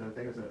 right next to the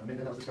thing. It's a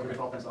minden that was discovered. It's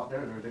all fenced off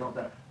there. They don't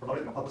promote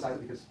it, they don't publicize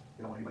it because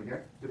they don't want anybody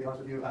here, to be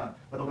honest with you. But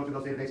they'll go through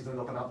those databases and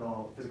they'll come out and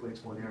they'll physically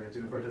explore the area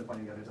to refer to the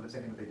finding evidence of the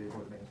same thing that they did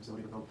for the maintenance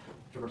facility, but they'll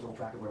traverse the whole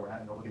track of where we're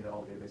at and they'll look into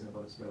all the databases and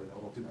they'll really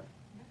available to them.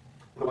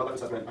 The wildlife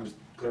assessment, I'm just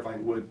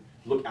clarifying, would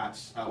look at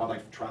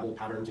wildlife travel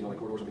patterns, you know, like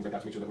corridors and things like that,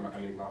 to make sure that we're not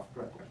cutting anything off.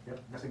 Correct. Okay. Yep.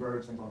 Nesting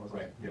birds, things along those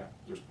lines. Right, yeah,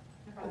 there's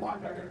a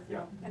lot back there,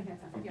 yeah.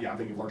 Yeah, I'm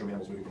thinking of larger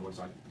mammals moving from one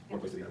side, one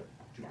place to the other.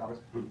 Chupacabras.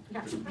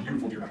 There's some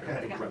beautiful deer back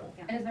there, incredible.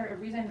 And is there a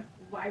reason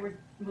why we're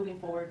moving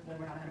forward when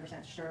we're not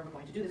 100% sure we're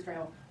going to do this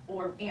trail,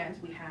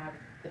 and we have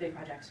the big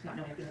project, not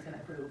knowing if FEMA's going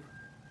to approve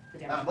the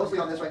damage? Mostly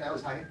on this right now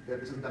is timing. If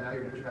this isn't done now,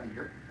 you're going to push it back a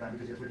year,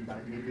 because yes, you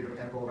need to do the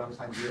botanical around this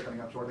time of year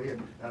coming up shortly,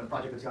 and the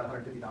project has got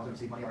 $150,000 of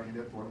seed money already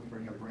into it before looking for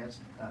any other grants.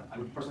 I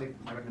would personally,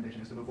 my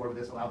recommendation is to move forward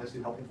with this, allow this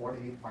to help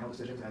inform any final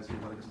decisions as to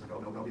whether this is a go,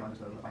 no go beyond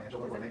just the financial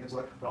look or maintenance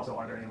look, but also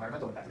are there any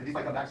environmental impacts. And these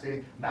might come back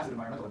stating massive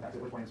environmental impacts,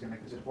 at which point it's going to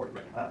make the decision for you.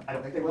 I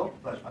don't think they will,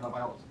 but I'm not a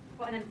biologist.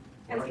 Well, and then,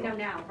 at least you know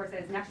now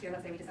versus next year,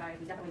 let's say we decide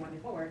we definitely want to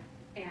move forward,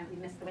 and we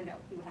miss the window,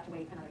 we would have to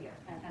wait another year,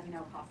 and as you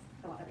know, it costs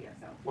a lot every year,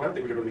 so. Well, I don't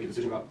think we're going to make a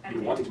decision about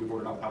even wanting to move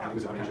forward without having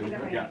this information.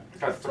 Yeah, it's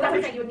kind of So that's what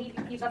I'm saying, you would need,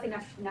 let's say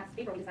next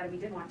April, we decided we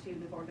did want to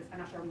move forward, because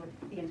I'm not sure we would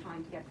be in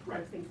time to get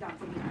those things done,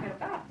 so we need to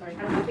I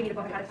don't know if we need to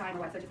book ahead of time or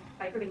what, so just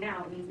by approving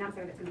now, it means not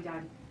necessarily that it's going to be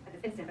done at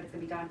this instant, but it's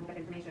going to be done, we'll get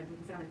the information,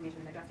 we can sit on the information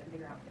and digest it and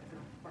figure out if it's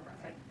going to work for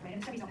us, right? I mean, and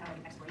the studies don't have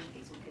like an expiration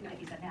date, so we could,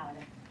 like you said now, and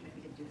then even if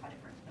we didn't do the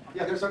project for.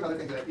 Yeah, there's certain other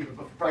things that even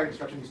prior to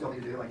construction you still need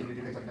to do, like you need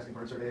to do things like nesting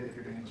bird survey if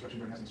you're doing construction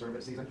during nesting survey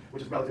season,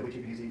 which is relatively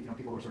cheap and easy. You know,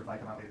 people who are certified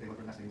come out, they look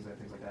for nestings and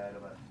things like that,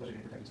 especially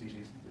in protected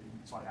species,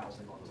 spotted owls,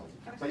 things along those lines.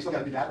 So you still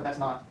got to do that, but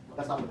that's not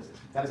what this is.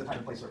 That is a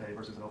time and place survey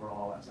versus an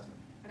overall assessment.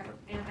 Okay,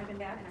 and I've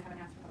been bad, and I haven't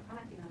asked for public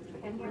comment, even though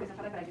it's in here, there's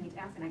no public, but I do need to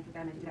ask, and I can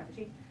do that for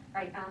chief.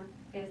 All right,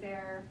 is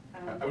there,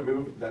 I would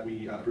move that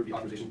we approve the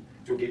authorization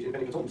to engage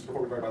independent consultants to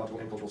perform required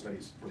biological and cultural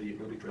studies for the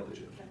North Creek Trail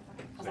Initiative.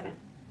 I'll second.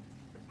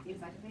 You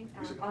decide with me,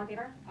 all in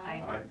favor?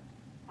 Aye.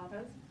 All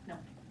opposed? No.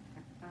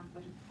 Okay,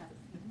 motion passes.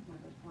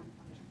 One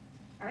opposition.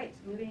 All right,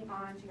 moving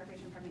on to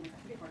recreation and parking and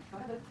report. Go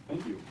ahead, Luke.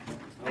 Thank you.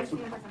 Nice to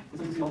see you in person.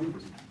 It's nice to see all of you in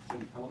person.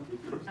 How long have you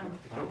been?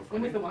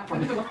 When was the one? When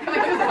was the one? When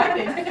was the one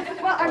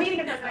thing? Well, our meeting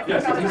is this, and I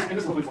Yes, think all the and time.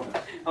 this is hopefully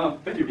fun.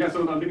 Thank you. Yeah,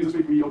 so the beginning of this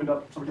week, we opened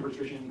up summer camp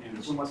registration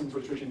and swim lessons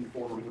registration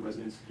for Marinwood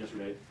residents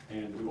yesterday,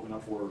 and we opened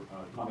up for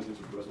non-residents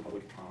and for the rest of the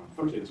public on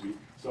Thursday this week.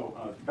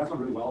 So that's gone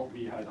really well.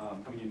 We had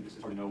coming in,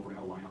 it's hard to know if we're going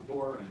to have a line out the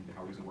door and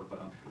how everything's going to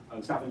work, but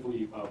the staff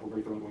thankfully were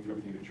very thorough going through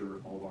everything to ensure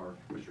all of our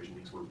registration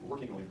links were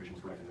working, all the information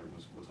was correct, and everything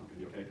was going to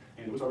be okay.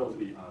 And it was a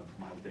relatively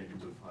mild day in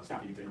terms of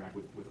staff needing to interact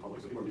with the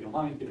public. So people are getting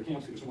online, get their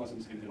camps, get their swim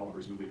lessons, and it all went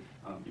very smoothly.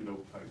 Even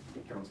though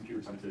Carolyn's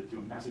computer decided to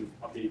do a massive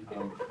update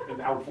in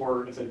the hour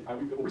before and said,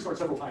 we'll restart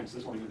several times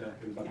this morning. It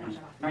was about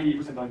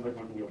 98% done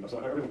when we opened up.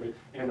 So everything went great.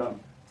 And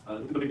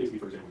the big days will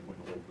be Thursday when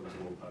the rest of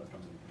the world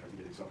comes and tries to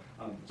get it. So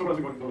so far, it's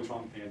been going really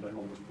strong, and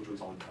enrollment was really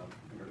solid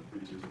compared to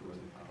previous years of the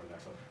resident part of that.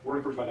 So we're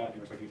encouraged by that,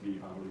 and we're expecting it to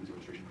be really easy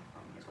registration in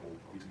the next couple of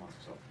weeks and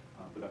months. So,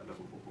 but that's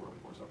what we're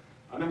hoping for. So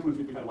that includes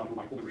we've had a lot of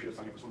people full membership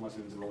signing up for swim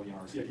lessons, enrolling in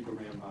our CIT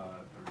program,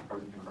 our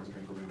cars and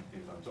training program,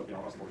 and so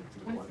yeah, across the board,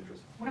 it's a lot of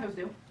interest. When are those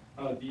due?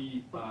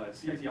 The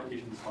CIT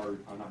applications are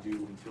not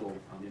due until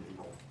the end of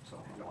April, so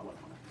I've got a lot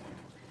left on that.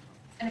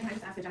 And then can I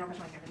just ask a general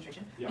question on camp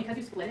registration? Yeah. Because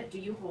you split it,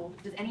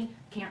 does any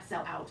camp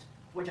sell out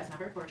for just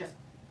member, or just?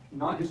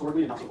 Not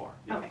historically and not so far.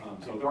 Yeah. Okay.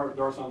 So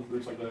there are some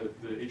groups like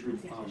the age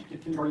group,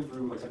 kindergarten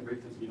through like second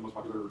grade tends to be the most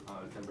popular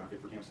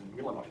demographic for camps, and we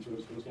have a lot of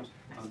options for those camps.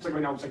 Second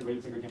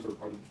grade camps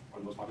are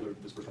the most popular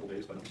this first couple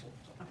days, but so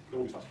there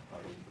will be stuff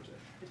going Thursday.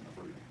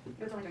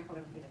 It was only during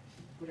COVID,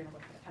 we didn't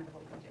look at 10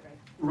 before we closed it, right?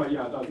 Right,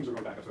 yeah, things are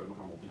going back up to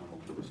normal,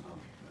 numbers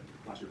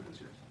last year and this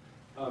year.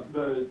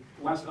 The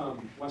last, I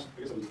guess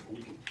it was a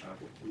week and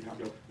a half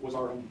ago, was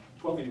our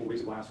 12th annual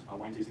Raise a Glass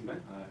wine tasting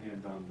event,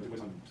 and it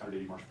was on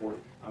Saturday, March 4th.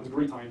 It was a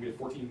great time. We had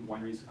 14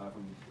 wineries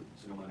from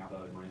Sonoma,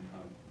 Napa, and Marin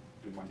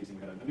doing wine tasting.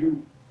 We had a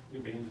new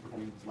band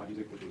performing some live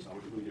music, which was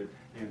really good.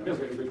 And it was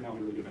a great turnout, a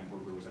really good event. We're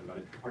really excited about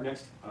it. Our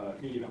next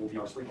community event will be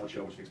our Spring Art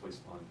Show, which takes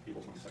place on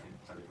April 22nd,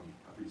 Saturday from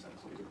 3 to 7.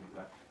 So please look for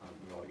that.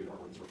 We have a lot of good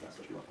artwork and stuff like that,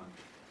 especially a lot of fun.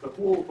 The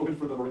pool opened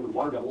for the Marinwood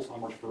Water Devils on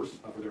March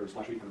 1st for their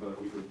splash week, kind of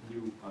a week for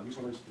new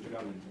swimmers to check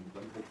out. And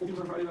full teams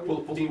on Friday.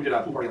 Full team, we did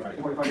a pool party on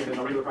Friday. Pool party Friday, and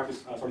regular practice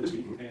started this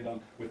week.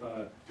 And with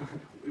I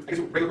guess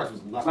regular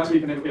practice was last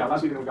week, and then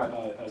last week, and then we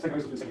got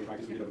second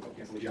practice. We did a couple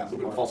cancellations. Yeah, a little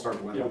bit of a false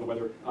start with the weather. Yeah, with the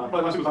weather.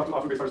 But last week was off to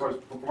a great start as far as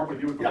from our point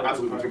of view. Yeah,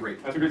 absolutely, it's been great.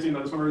 It's been great seeing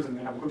the swimmers and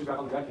having the coaches back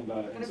on the deck. And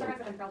And the stars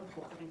have been thrilled with the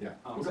pool, I think. Yeah.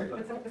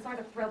 The stars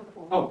are thrilled with the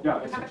pool. Oh, yeah.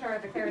 The temperature,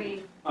 the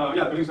clarity.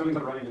 Yeah, everything's up and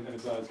running, and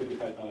it's good to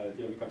get that.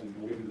 Yeah, we got to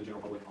we'll get into the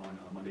general public on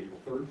Monday, April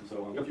 3rd.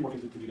 So we have a few more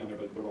things to do down there,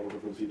 but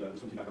we'll see the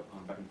swim team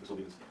back in the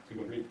facility. It's going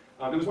to go great.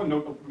 And there's one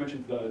note I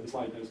mentioned the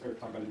slide as Eric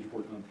talked about in his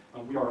report.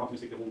 We are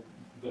optimistic that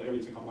the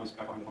area that's been compromised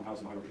back behind the pump house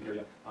and the high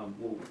area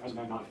will, as of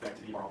now, not affect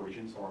any of our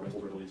operations or our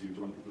rentals' ability to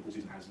run the pool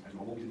season as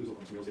normal. We can lose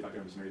some real estate back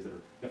there in some areas that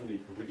are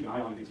definitely keep an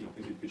eye on. Things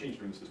could change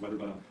during this weather,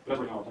 but as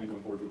right now, our plan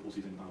going forward for the pool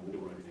season, we'll be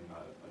able to run everything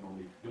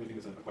normally. The only thing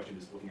that's a question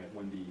is looking at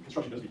when the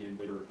construction does begin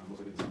later,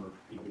 most likely in the summer.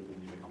 We'll need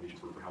to make accommodations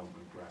for how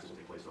access will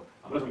take place. So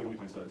that's the only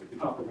plans to the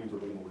top programs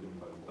are really what we're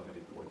doing, but we'll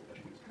definitely have to work with that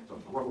changes. So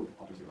we're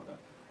optimistic about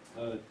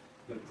that.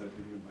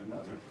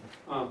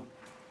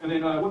 And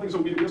then one thing,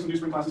 so we have some new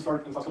spring classes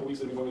start in the last couple of weeks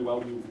that have been going really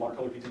well. We do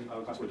watercolor painting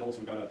class for adults.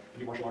 We've got a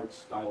new martial arts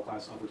style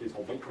class for kids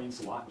called White Crane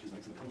Salat, which is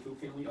next in the Kung Fu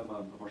family of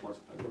martial arts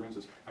programs.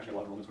 It's actually a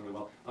lot of enrollments going really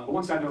well. But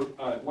one sad note,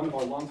 one of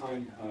our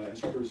longtime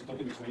instructors,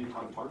 Duncan McSwain,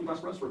 taught a photography class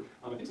for us for,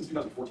 I think since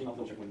 2014, I'll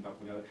double check when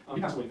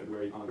he passed away in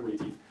February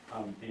 18th.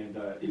 And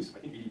he's, I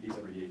think, 87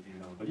 or 88.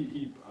 But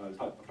he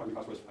taught a photography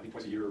class for us, I think,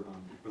 twice a year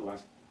for the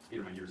last 8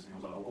 or 9 years. And he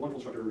was a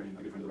wonderful instructor and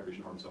a good friend of the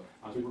recreation department. So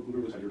we're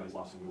really excited to hear about his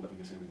loss, and we'll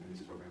definitely miss him and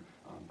his program.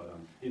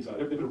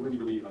 They've been a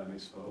really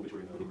nice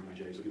obituary in the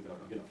IJ, so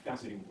again, a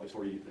fascinating life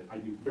story that I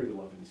knew very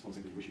little of, and it's one of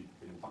the things that you wish you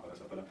didn't talk about that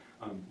stuff.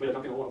 But yeah,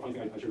 Duncan, a funny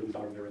thing I shared with his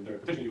daughter, and they're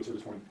potentially doing a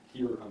service for him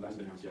here. That hasn't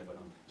been announced yet, but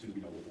as soon as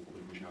we know, we'll put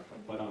information out.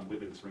 But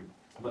later this spring.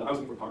 But I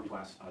was looking for a photography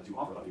class to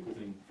offer. That'd be a cool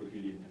thing for the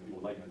community and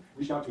people would like. And I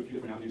reached out to a few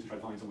different avenues to try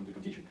to find someone to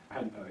come teach it. I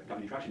hadn't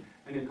gotten any traction.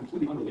 And then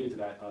completely unrelated to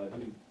that,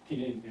 Duncan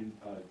came in and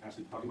asked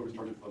to talk to whoever's in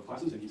charge of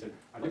classes, and he said,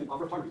 I'd like to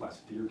offer a photography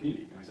class to your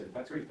community. And I said,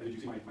 that's great. Did you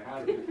see my ad?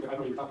 I don't know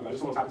what you were talking about.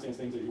 Just one of those happenstance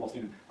things that you all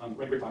stand in.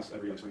 Ran a great class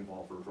every spring and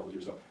fall for all those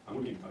years. So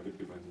we became good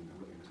friends and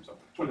really miss him. So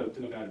just wanted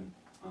to note that, and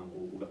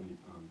we'll definitely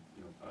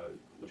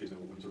let Chase know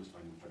when he sort of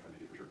time and try to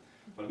make it for sure.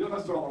 But the other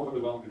classes are all going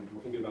really well, and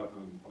we're feeling good about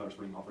our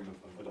spring offering of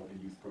adult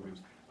and youth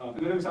programs. And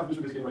then the staff has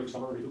been busy getting ready for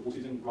summer, ready for the pool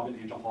season. Robin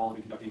and John Paul have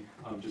been conducting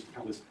just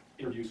countless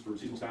interviews for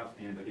seasonal staff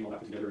and getting all that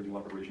put together and doing a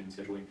lot of preparation,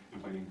 scheduling,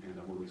 and planning. And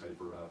we're really excited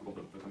for both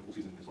the kind of pool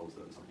season as well as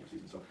the summer camp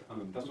season. So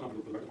that's what's going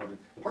on for the rec department.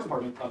 The parks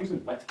department, things have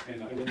been wet,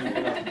 and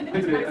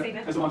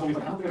today, as Savon told me, he's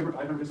like, I don't think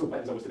I've never been so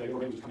wet as I was today. The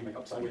rain was just coming like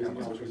up sideways and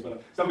all sorts of crazy.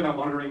 But staff have been out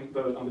monitoring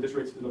the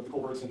districts, the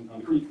culverts, and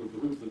the creek, the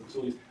roof, the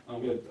facilities.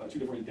 We had 2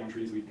 different down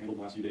trees we handled in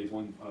the last few days.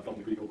 One fell in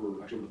the creek over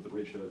the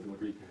bridge to the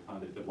creek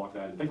that blocked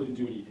that. And thankfully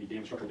didn't do any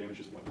damage, structural damage,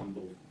 just like one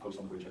little post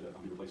on the bridge had to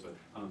be replaced. But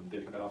they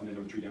had to cut that off, and then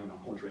there was a tree down on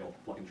Horn Trail,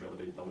 blocking the trail that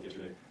they dealt with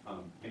yesterday.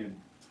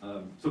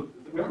 So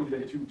we haven't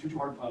really hit too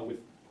hard with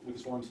with the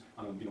storms,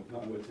 you know,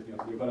 not what it's taking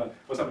us to do, but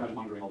let's have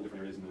monitoring all the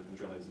different areas and the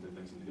trailheads and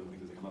things and dealing with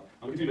things as they come up.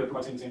 We continue to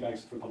provide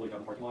sandbags for the public out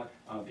in the parking lot,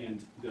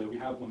 and we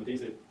have, on the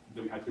days that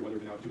we had clear weather,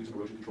 we've been out doing some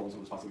erosion control and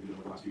some of the spots that we've been doing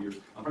over the last few years.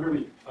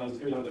 Primarily,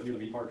 this area near the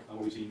main park, where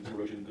we've seen some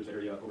erosion. There's an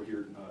area over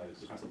here,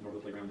 just kind of north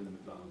of the playground, and then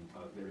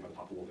the area by the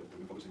top pool that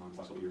we've been focusing on the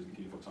last couple of years and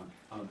continue to focus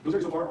on. Those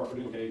areas so far are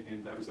doing okay,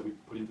 and the efforts that we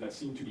put into that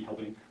seem to be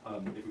helping.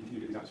 If we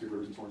continue to get these atmospheric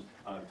rivers and storms,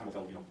 time will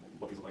tell, you know,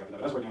 what things look like after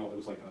that. But as right now, it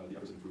looks like the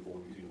efforts have been fruitful,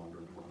 and we continue to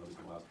monitor and work on those as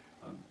time allows.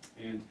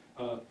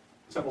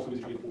 Staff also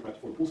busy trying to get the pool prepped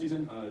for the pool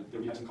season.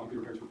 We had some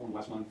concrete repairs performed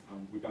last month.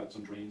 We've got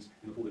some drains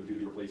in the pool that are due to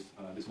be replaced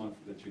this month,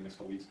 that should be the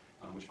next couple weeks,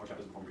 which our staff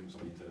doesn't perform, bringing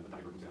somebody into the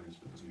diaper comes down and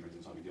put some new drains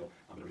in, it's not a big deal.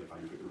 But every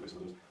 5 years we have to replace some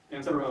of those. And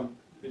et cetera,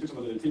 they took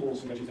some of the tables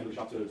and benches down to the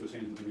shop to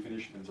sand and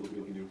refinish, and so we'll be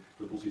looking new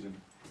for the pool season,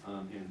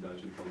 and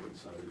should be probably ready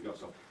to go.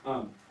 So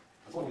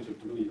that's all I wanted to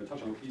really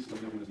touch on. Please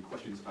let me know if anyone has any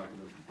questions about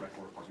the rec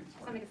or parks meetings.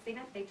 So I'll make a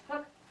statement, they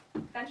took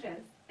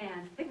benches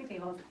and picnic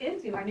tables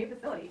into our new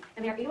facility,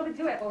 and they are able to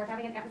do it while we're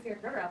having an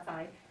atmospheric river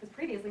outside, because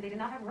previously they did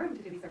not have room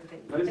to do these sorts of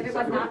things, if it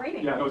was not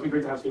raining. Yeah, no, it's been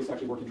great to have space to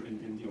actually work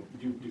and you know,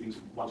 do things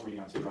while it's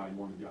raining out, stay dry and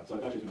warm, yeah, so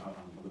that's actually been a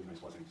really nice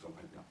blessing, so,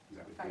 yeah,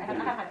 exactly. Sorry, I had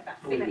it back.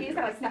 Statement, you just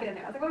kind of like snuck it in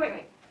there. I was like,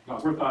 wait. No,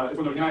 it's worth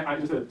noting. I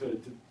just to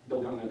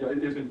double down on that, yeah,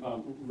 it has been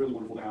really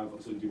wonderful to have a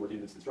facility to work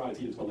in. It's dry, it's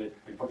heated, it's well lit.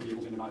 I can park the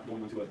vehicles in, they're not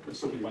going onto a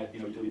soaking wet, you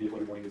know, utility vehicle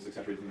every morning that's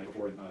saturated the night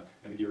before, and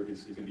the gear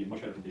is going to be in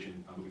much better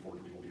condition moving forward.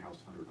 We will be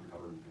housed under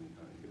cover and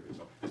good areas.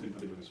 So it's been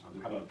doing this.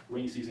 To have a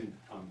rainy season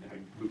and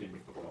having moved in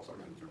before it all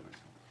started, it was really nice.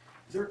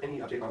 Is there any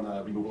update on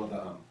the removal of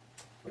the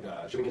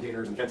shipping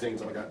containers and fencing and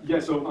stuff like that? Yeah,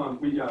 so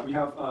we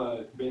have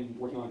been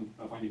working on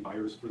finding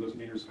buyers for those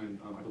containers, and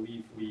I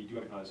believe we do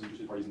have some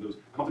interested parties in those.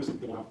 I'm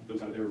optimistic that we'll have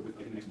those out of there with,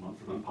 like, in the next month,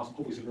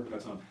 hopefully sooner, but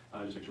that's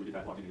just make sure we get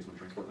that locked in, so we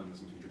transport them, that's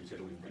some introduced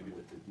scheduling, and be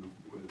able to move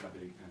equipment that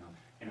big,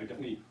 and I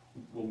definitely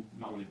will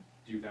not want to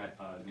do that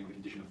depending on the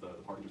condition of the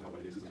park in terms of how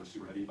wet it is, they're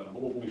super heavy, but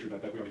we'll make sure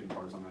that we already get the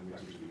progress on that, and we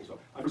have some people. So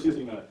I foresee us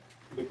getting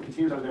the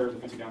containers out of there, the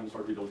fencing down, and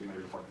start rebuilding that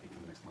area of the park, I think,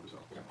 in the next month or so.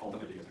 Okay. I'll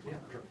definitely get next month.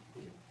 Yeah, sure.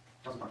 Thank you.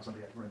 Also talk to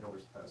somebody at Marine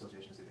Builders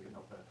Association to see if they can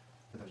help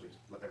potentially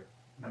just let their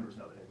members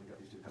know that, hey, we've got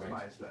these two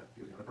customized,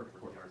 you know, they're perfect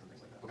for courtyards and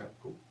things like that. Okay,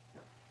 cool.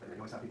 Yeah, but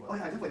you always have people, oh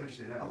yeah, I'm definitely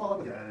interested, I'll follow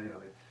up with you, you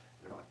know,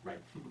 they're not. Right.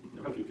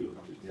 I've had a few of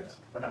those conversations. Yes.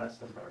 But no, that's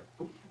a priority.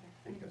 Cool.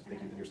 Thank you guys. Thank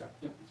you and your staff.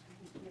 Yeah.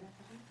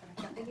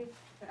 Thank you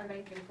to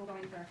everybody getting cool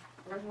going for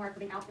erosion work,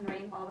 being out in the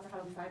rain, while all of us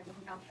are huddled inside,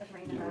 looking out at the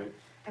rain Yeah, right.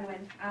 and the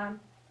wind.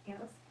 Yeah,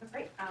 it looks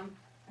great. I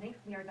think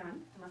we are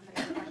done, unless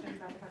there's any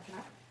questions about the question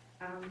up.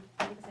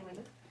 Thank you for staying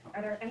late.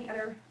 Are there any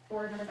other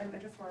board members of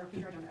interest for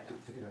future agenda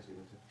items? Take it nice to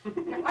you,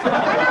 too.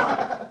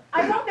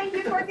 I will thank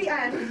you towards the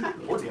end.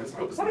 Towards the end.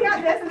 Well, we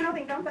got this, and then I'll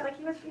thank them, but like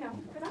he was, you know,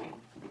 presenting.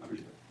 I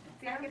appreciate it.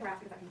 See, I don't get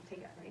harassed because I can take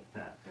it, right?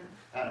 Yeah.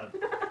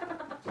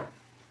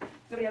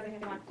 Nobody has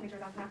anything they want to make sure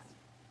is on next?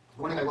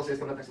 The one thing I will say is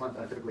coming up next month,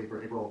 typically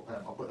for April,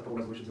 I'll put a couple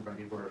resolutions in front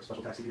of you for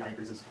special tax CPI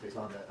increases based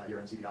on the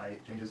year-end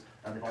CPI changes.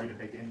 They've already been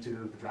baked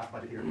into the draft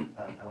budget here.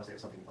 I want to say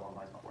it's something along the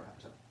lines of about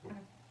 4.5%. Okay.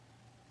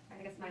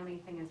 I guess my only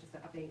thing is just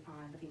an update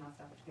on the FEMA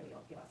stuff, which Gibby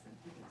will give us and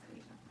anything else we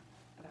need to know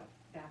about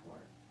that or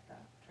the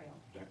trail.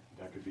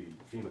 That could be,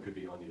 FEMA could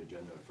be on the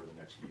agenda for the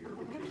next year.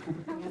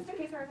 Just in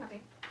case there is nothing,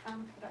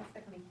 but that's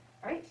it for me.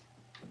 All right,